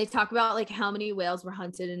 And they talk about like how many whales were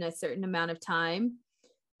hunted in a certain amount of time.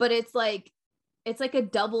 But it's like a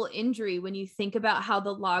double injury when you think about how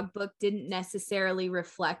the logbook didn't necessarily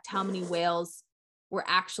reflect how many whales were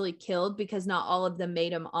actually killed because not all of them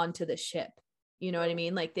made them onto the ship. You know what I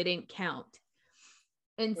mean? Like they didn't count.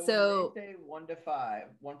 And so they say 1 to 5,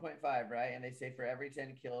 1.5, right? And they say for every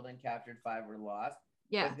 10 killed and captured, 5 were lost.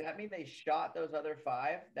 Yeah. Does that mean they shot those other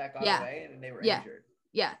 5 that got away and they were injured?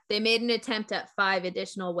 Yeah. They made an attempt at 5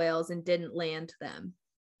 additional whales and didn't land them.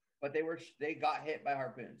 But they got hit by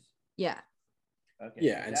harpoons. Yeah. Okay.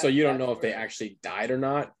 Yeah, and so you don't know if they actually died or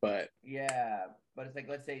not, but yeah, but it's like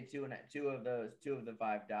let's say two of the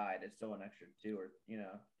 5 died. It's still an extra 2, or you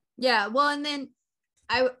know. Yeah. Well, and then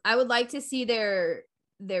I would like to see their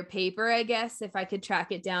paper, I guess, if I could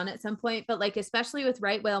track it down at some point. But like, especially with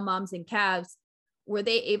right whale moms and calves, were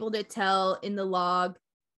they able to tell in the log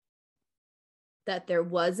that there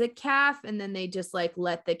was a calf and then they just like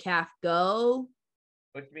let the calf go?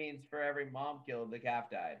 Which means for every mom killed, the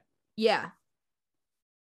calf died. Yeah.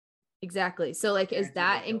 Exactly. So like, is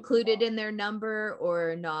that included in their number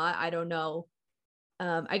or not? I don't know.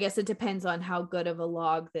 I guess it depends on how good of a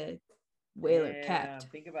log the whaler kept.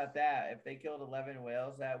 Think about that. If they killed 11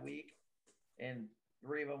 whales that week and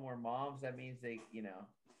 3 of them were moms, that means they,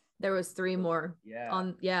 there was 3 more.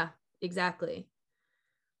 Yeah. Yeah, exactly.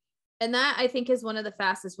 And that I think is one of the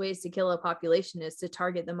fastest ways to kill a population is to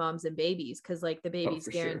target the moms and babies, because like the baby's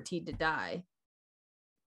guaranteed to die.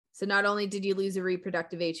 So not only did you lose a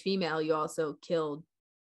reproductive age female, you also killed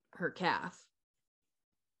her calf.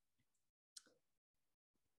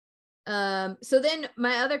 So then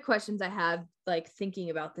my other questions I have, like thinking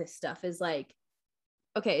about this stuff, is like,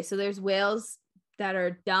 okay, so there's whales that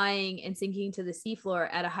are dying and sinking to the seafloor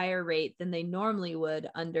at a higher rate than they normally would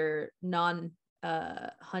under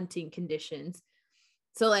non-hunting conditions.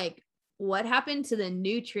 So like, what happened to the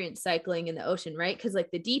nutrient cycling in the ocean, right? Because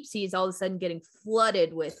like the deep sea is all of a sudden getting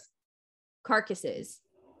flooded with carcasses.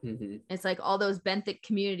 Mm-hmm. It's like all those benthic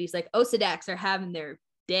communities, like Osidax, are having their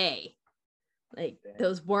day. Like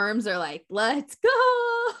those worms are like, let's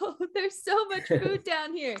go. There's so much food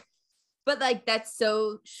down here. But like, that's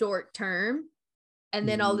so short term. And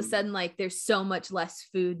then all of a sudden, like there's so much less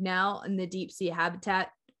food now in the deep sea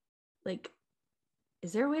habitat. Like,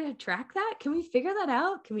 is there a way to track that? Can we figure that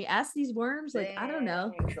out? Can we ask these worms? Like, I don't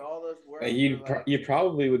know. All those worms you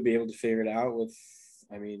probably would be able to figure it out with,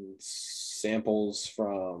 samples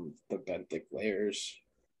from the benthic layers.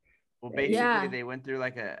 Well, basically, they went through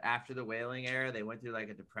after the whaling era, they went through like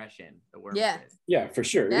a depression. The worms did. Yeah, for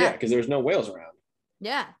sure. Yeah, because there was no whales around.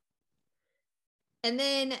 Yeah. And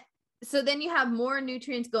then, so then you have more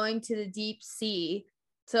nutrients going to the deep sea.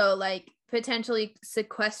 So like potentially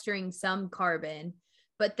sequestering some carbon,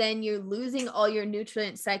 but then you're losing all your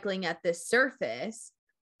nutrient cycling at the surface.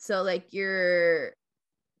 So like your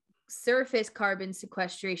surface carbon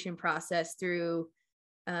sequestration process through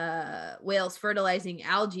whales fertilizing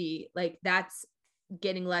algae, like that's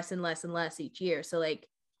getting less and less and less each year. So like,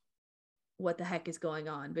 what the heck is going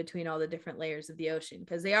on between all the different layers of the ocean?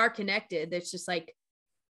 Because they are connected. It's just like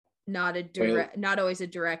not always a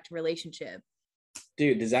direct relationship.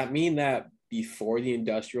 Dude, does that mean that before the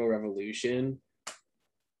Industrial Revolution,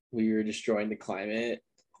 we were destroying the climate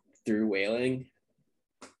through whaling?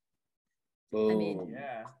 Boom. I mean,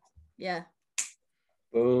 yeah.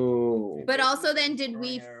 Boom. But also then did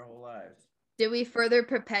we further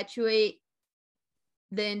perpetuate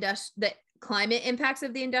the climate impacts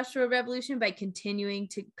of the Industrial Revolution by continuing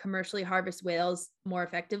to commercially harvest whales more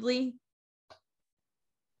effectively?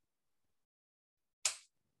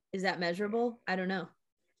 Is that measurable? I don't know.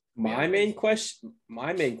 My main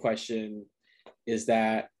question is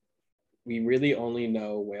that we really only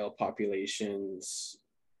know whale populations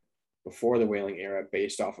before the whaling era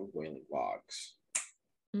based off of whaling logs,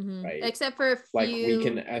 right? Except for a few, like we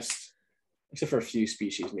can except for a few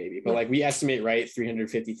species maybe, but like we estimate, right, 300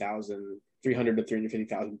 to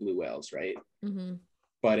 350,000 blue whales, right?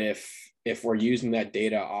 But if we're using that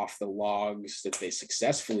data off the logs that they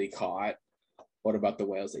successfully caught, what about the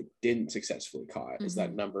whales they didn't successfully caught? Is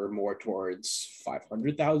that number more towards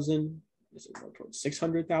 500,000? Is it more towards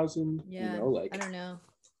 600,000? Yeah, you know, like I don't know.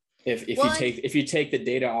 If you take the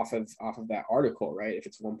data off of that article, right? If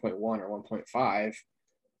it's 1.1 or 1.5,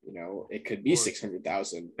 you know, it could be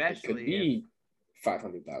 600,000. It could be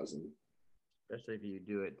 500,000. Especially if you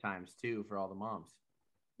do it times 2 for all the moms.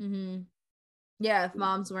 Yeah, if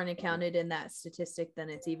moms weren't accounted in that statistic, then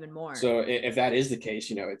it's even more. So if that is the case,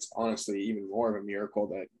 you know, it's honestly even more of a miracle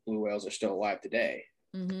that blue whales are still alive today.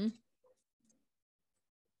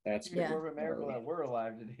 That's more of a miracle that we're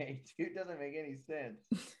alive today. It doesn't make any sense.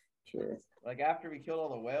 Sure. Like after we killed all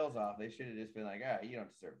the whales off, they should have just been like, you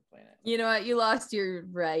don't deserve the planet. You know what? You lost your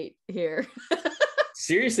right here.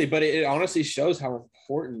 Seriously, but it honestly shows how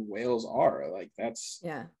important whales are. Like that's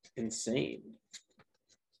insane.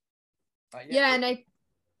 And I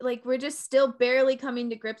like we're just still barely coming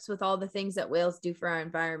to grips with all the things that whales do for our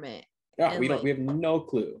environment. Yeah, we have no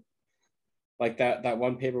clue. Like that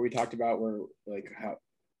one paper we talked about where like how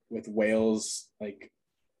with whales like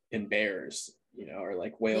and bears, you know, or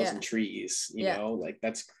like whales and trees, you know, like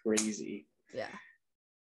that's crazy.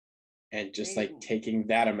 And just like taking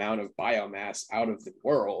that amount of biomass out of the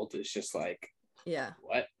world is just like,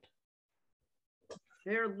 what?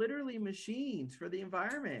 They're literally machines for the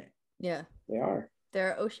environment. Yeah, they are.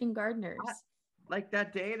 They're ocean gardeners. Like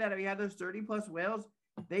that day that we had those 30 plus whales,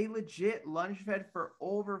 they legit lunge fed for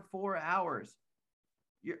over 4 hours.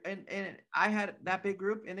 And I had that big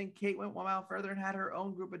group, and then Kate went 1 mile further and had her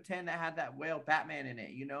own group of 10 that had that whale Batman in it.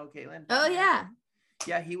 You know, Caitlin? Oh yeah.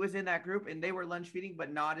 Yeah, he was in that group, and they were lunge feeding,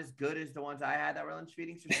 but not as good as the ones I had that were lunge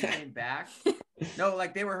feeding. So she came back. No,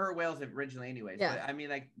 like they were her whales originally, anyways. Yeah. But I mean,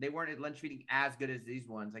 like they weren't lunge feeding as good as these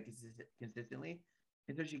ones, like consistently.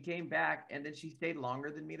 And so she came back, and then she stayed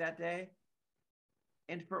longer than me that day.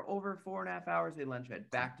 And for over 4.5 hours, they lunge fed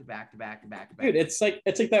back to back to back to back to back. Dude, it's like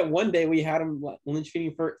that one day we had them lunge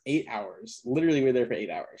feeding for 8 hours. Literally, we were there for 8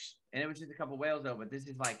 hours. And it was just a couple whales though, but this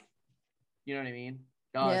is like, you know what I mean?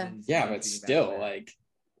 Dozens. Yeah, but still, like,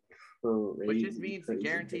 crazy, which just means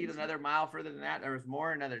guaranteed another mile further than that, there was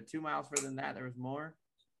more. Another 2 miles further than that, there was more.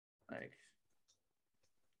 Like,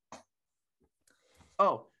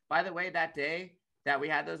 oh, by the way, that day that we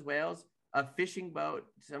had those whales, a fishing boat,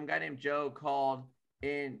 some guy named Joe called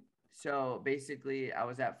in. So basically, I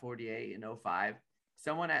was at 48 and 05.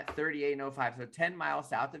 Someone at 38 and 05. So 10 miles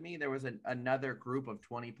south of me, there was another group of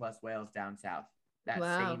 20 plus whales down south that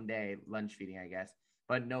same day, lunch feeding, I guess.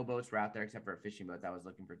 But no boats were out there except for a fishing boat that was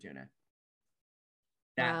looking for tuna.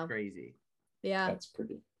 That's crazy. Yeah. That's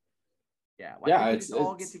pretty. Yeah. Why don't we just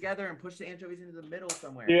all get together and push the anchovies into the middle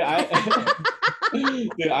somewhere? Dude,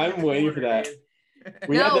 I'm waiting for that.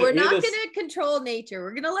 We're not going to control nature.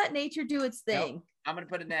 We're going to let nature do its thing. Nope. I'm going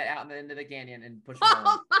to put a net out in the end of the canyon and push it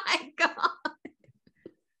Oh my God.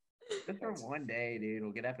 Just for one day, dude.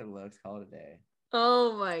 We'll get after the looks, call it a day.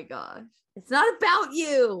 Oh my gosh. It's not about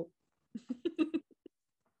you.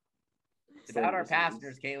 It's about our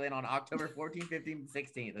passengers, Caitlin, on October 14th, 15th,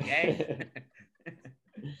 16th, okay?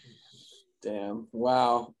 Damn.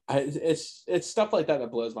 Wow. It's stuff like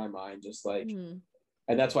that blows my mind. Just like,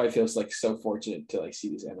 and that's why I feel like so fortunate to like see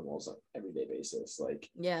these animals on an everyday basis. Like,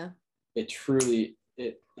 it truly,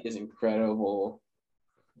 it is incredible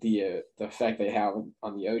the effect they have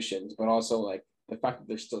on the oceans, but also like the fact that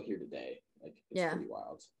they're still here today. Like, it's pretty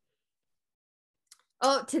wild.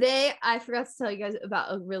 Oh, today I forgot to tell you guys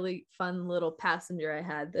about a really fun little passenger I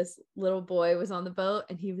had. This little boy was on the boat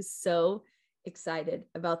and he was so excited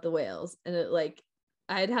about the whales. And it like,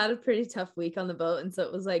 I had a pretty tough week on the boat. And so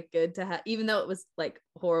it was like good to have, even though it was like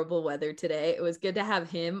horrible weather today, it was good to have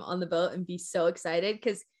him on the boat and be so excited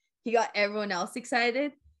because he got everyone else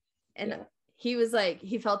excited. And he was like,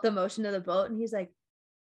 he felt the motion of the boat and he's like,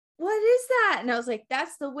 what is that? And I was like,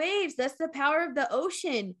 that's the waves. That's the power of the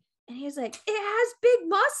ocean. And he was like, it has big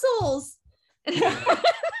muscles. And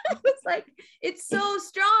I was like, it's so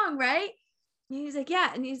strong, right? And he's like,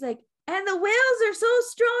 yeah. And he's like, and the whales are so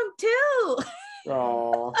strong too.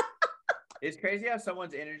 Oh. It's crazy how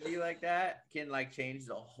someone's energy like that can like change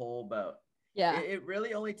the whole boat. Yeah. It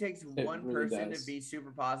really only takes one really person does. to be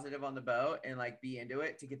super positive on the boat and like be into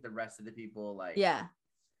it to get the rest of the people like Yeah.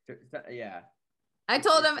 Yeah. I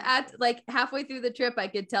told him at like halfway through the trip, I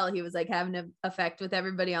could tell he was like having an effect with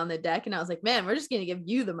everybody on the deck. And I was like, man, we're just going to give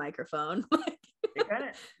you the microphone. It kind of,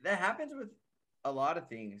 that happens with a lot of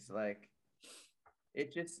things. Like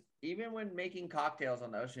it just, even when making cocktails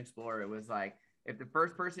on the Ocean Explorer, it was like, if the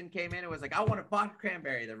first person came in, it was like, I want a vodka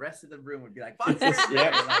cranberry. The rest of the room would be like, vodka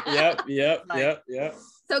cranberry. Yep.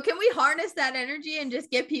 So can we harness that energy and just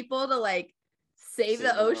get people to like save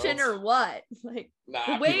the ocean or what? Like,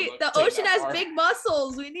 wait, the ocean has big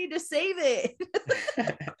muscles. We need to save it.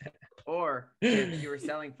 Or if you were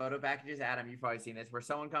selling photo packages, Adam, you've probably seen this, where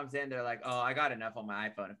someone comes in, they're like, "Oh, I got enough on my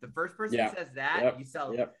iPhone." If the first person says that, you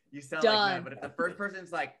sell like none. But if the first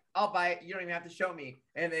person's like, "I'll buy it," you don't even have to show me,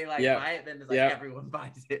 and they like buy it, then it's like everyone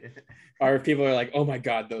buys it. Or if people are like, "Oh my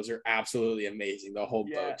god, those are absolutely amazing," the whole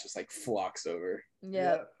boat just like flocks over.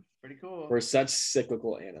 Yeah, pretty cool. We're such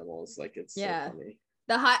cyclical animals. Like it's so funny.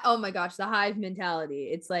 The oh my gosh, the hive mentality.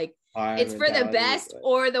 It's like it's for the best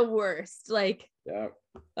or the worst. Like,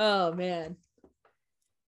 oh man.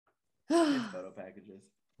 Photo packages.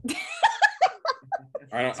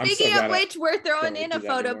 Speaking of which, we're throwing in a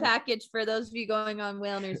photo package for those of you going on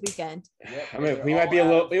Whalenerds Weekend. I mean, we might be a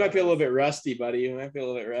little bit rusty, buddy. We might be a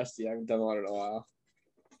little bit rusty. I haven't done one in a while.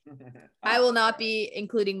 I will not be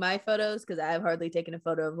including my photos because I have hardly taken a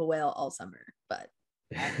photo of a whale all summer. But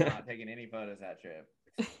I'm not taking any photos that trip.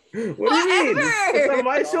 What do you mean? It's on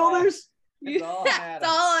my shoulders? It's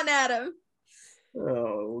all on Adam.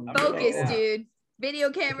 Oh, focus, dude. Video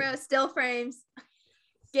camera, still frames.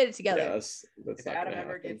 Get it together. Yes, if Adam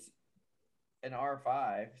ever gets an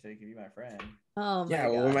R5, so he can be my friend. Oh my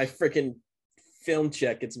well, when my freaking film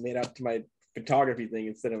check gets made up to my photography thing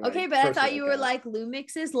instead of okay, but I thought you were like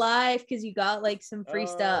Lumix's live because you got like some free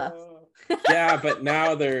stuff. Yeah, but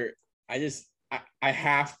now I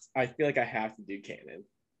feel like I have to do Canon,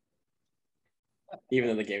 even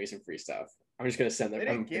though they gave me some free stuff. I'm just gonna send them.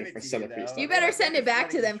 I'm gonna send the free stuff. You better send it back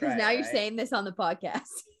to them because now you're saying this on the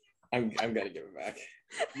podcast. I'm gonna give it back.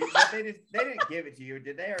 They didn't give it to you,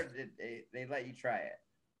 did they, or did they let you try it?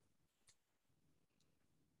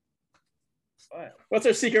 What's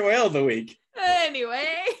our secret whale of the week?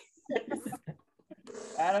 Anyway,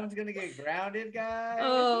 Adam's gonna get grounded, guys.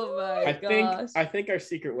 Oh my gosh! I think our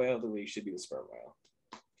secret whale of the week should be the sperm whale,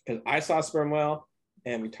 because I saw sperm whale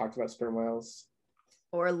and we talked about sperm whales.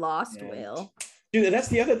 Or lost whale. Dude, that's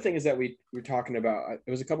the other thing is that we were talking about.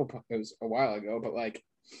 It was a while ago, but like,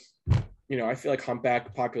 I feel like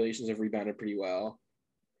humpback populations have rebounded pretty well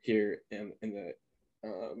here in the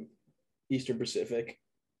Eastern Pacific.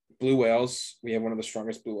 Blue whales, we have one of the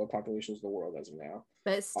strongest blue whale populations in the world as of now.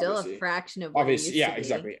 But it's still a fraction of what obviously, it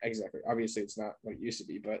used to be. Exactly. Obviously, it's not what it used to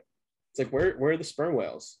be, but it's like where are the sperm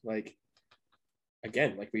whales? Like,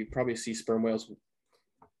 again, like we probably see sperm whales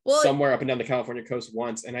somewhere up and down the California coast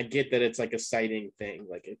once, and I get that it's like a sighting thing,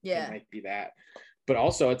 like it might be that, but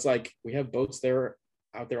also it's like we have boats out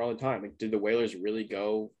there all the time. Like, did the whalers really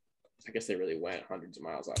go? I guess they really went hundreds of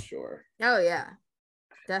miles offshore. Oh yeah,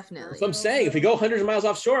 definitely. So I'm saying, if we go hundreds of miles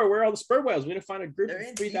offshore, where are all the sperm whales? We're gonna find a group of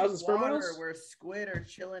 3,000 sperm whales where squid are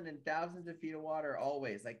chilling in thousands of feet of water,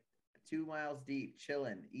 always like 2 miles deep,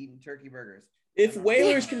 chilling, eating turkey burgers. If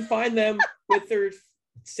whalers can find them with their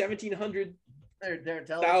 1,700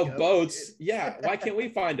 style boats, why can't we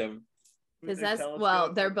find them? Because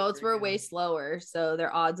their boats were way slower, so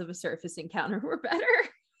their odds of a surface encounter were better.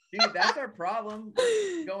 Dude, that's our problem.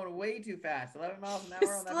 We're going way too fast. 11 miles an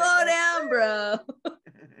hour on that. Slow down, bro.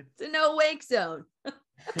 It's a no wake zone.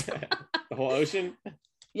 The whole ocean?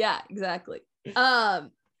 Yeah, exactly. Sperm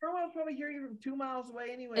whales probably hear you from 2 miles away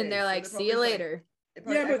anyway. And they're like, see you later.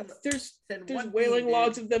 Yeah, but there's whaling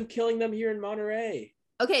logs of them killing them here in Monterey.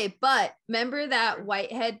 Okay, but remember that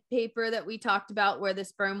Whitehead paper that we talked about where the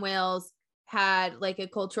sperm whales had like a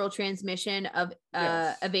cultural transmission of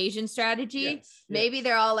evasion strategy? Yes. Maybe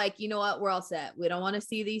they're all like, you know what, we're all set. We don't want to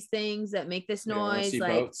see these things that make this noise.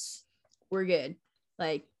 Like, boats. We're good.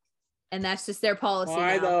 Like, and that's just their policy.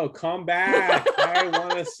 Why though? Come back. I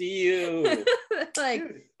want to see you. Like,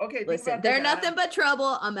 dude, okay, listen, they're nothing but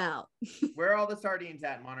trouble. I'm out. Where are all the sardines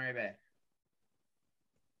at in Monterey Bay?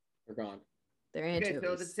 They're gone. They're anchovies. Okay,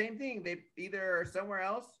 so the same thing. They either are somewhere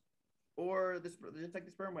else or just like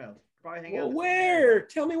the sperm whales. Probably hang out. Where?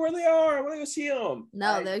 Tell me where they are. I want to go see them.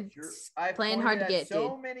 No, they're playing hard to get.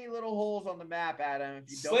 So many little holes on the map, Adam. If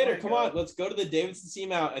you Slater, come on. Let's go to the Davidson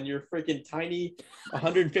Seamount and your freaking tiny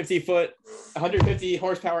 150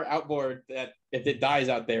 horsepower outboard that if it dies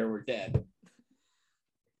out there, we're dead.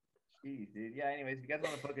 Jeez, dude. Yeah. Anyways, if you guys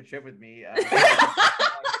want to book a trip with me,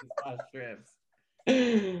 trips.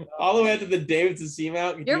 All the way up to the Davidson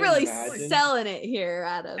Seamount. Can You're you really imagine? selling it here,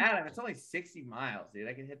 Adam. Adam, it's only 60 miles, dude.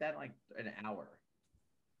 I can hit that in like an hour.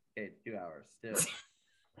 Okay, 2 hours still.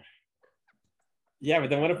 Yeah, but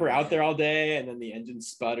then what if we're out there all day and then the engine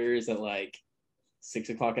sputters at like 6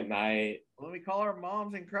 o'clock at night? Well, then we call our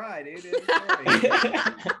moms and cry, dude. It's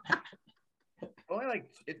only like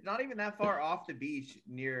it's not even that far off the beach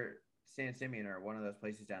near San Simeon or one of those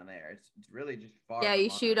places down there. It's really just far. Yeah, you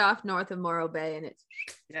shoot off north of Morro Bay and it's.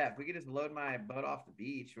 Yeah, if we could just load my boat off the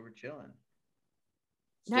beach, we're chilling.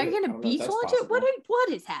 Now you're gonna beach launch it? What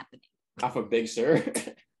is happening? Off of Big Sur.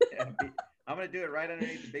 Yeah, I'm gonna do it right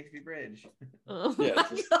underneath the Bixby Bridge. Oh Yeah,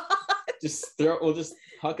 my God. We'll just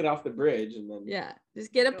huck it off the bridge and then. Yeah,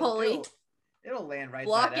 just get a pulley. It'll land right.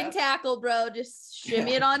 Block and tackle, bro. Just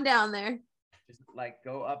shimmy it on down there. Just like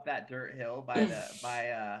go up that dirt hill by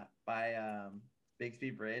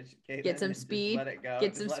Bixby Bridge. Okay, get some speed. Let it go.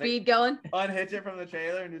 Get some speed going. Unhitch it from the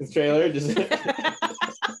trailer and just. The trailer just.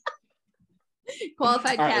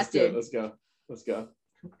 Qualified captain. Let's go.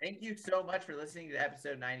 Thank you so much for listening to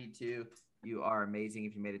episode 92. You are amazing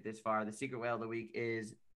if you made it this far. The secret whale of the week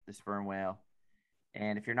is the sperm whale.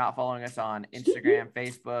 And if you're not following us on Instagram,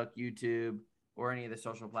 Facebook, YouTube, or any of the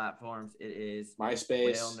social platforms, it is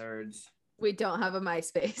MySpace. Whalenerds. We don't have a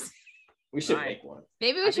MySpace. We should make one.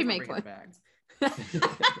 Maybe we should make one. I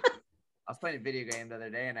was playing a video game the other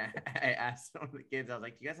day and I asked some of the kids, I was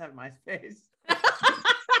like, do you guys have MySpace?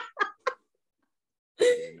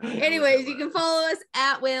 Anyways, you can follow us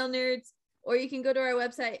at Whalenerds, or you can go to our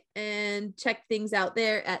website and check things out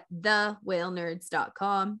there at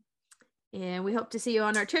thewhalenerds.com. And we hope to see you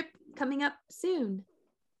on our trip coming up soon.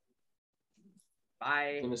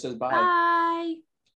 Bye. And it says bye. Bye.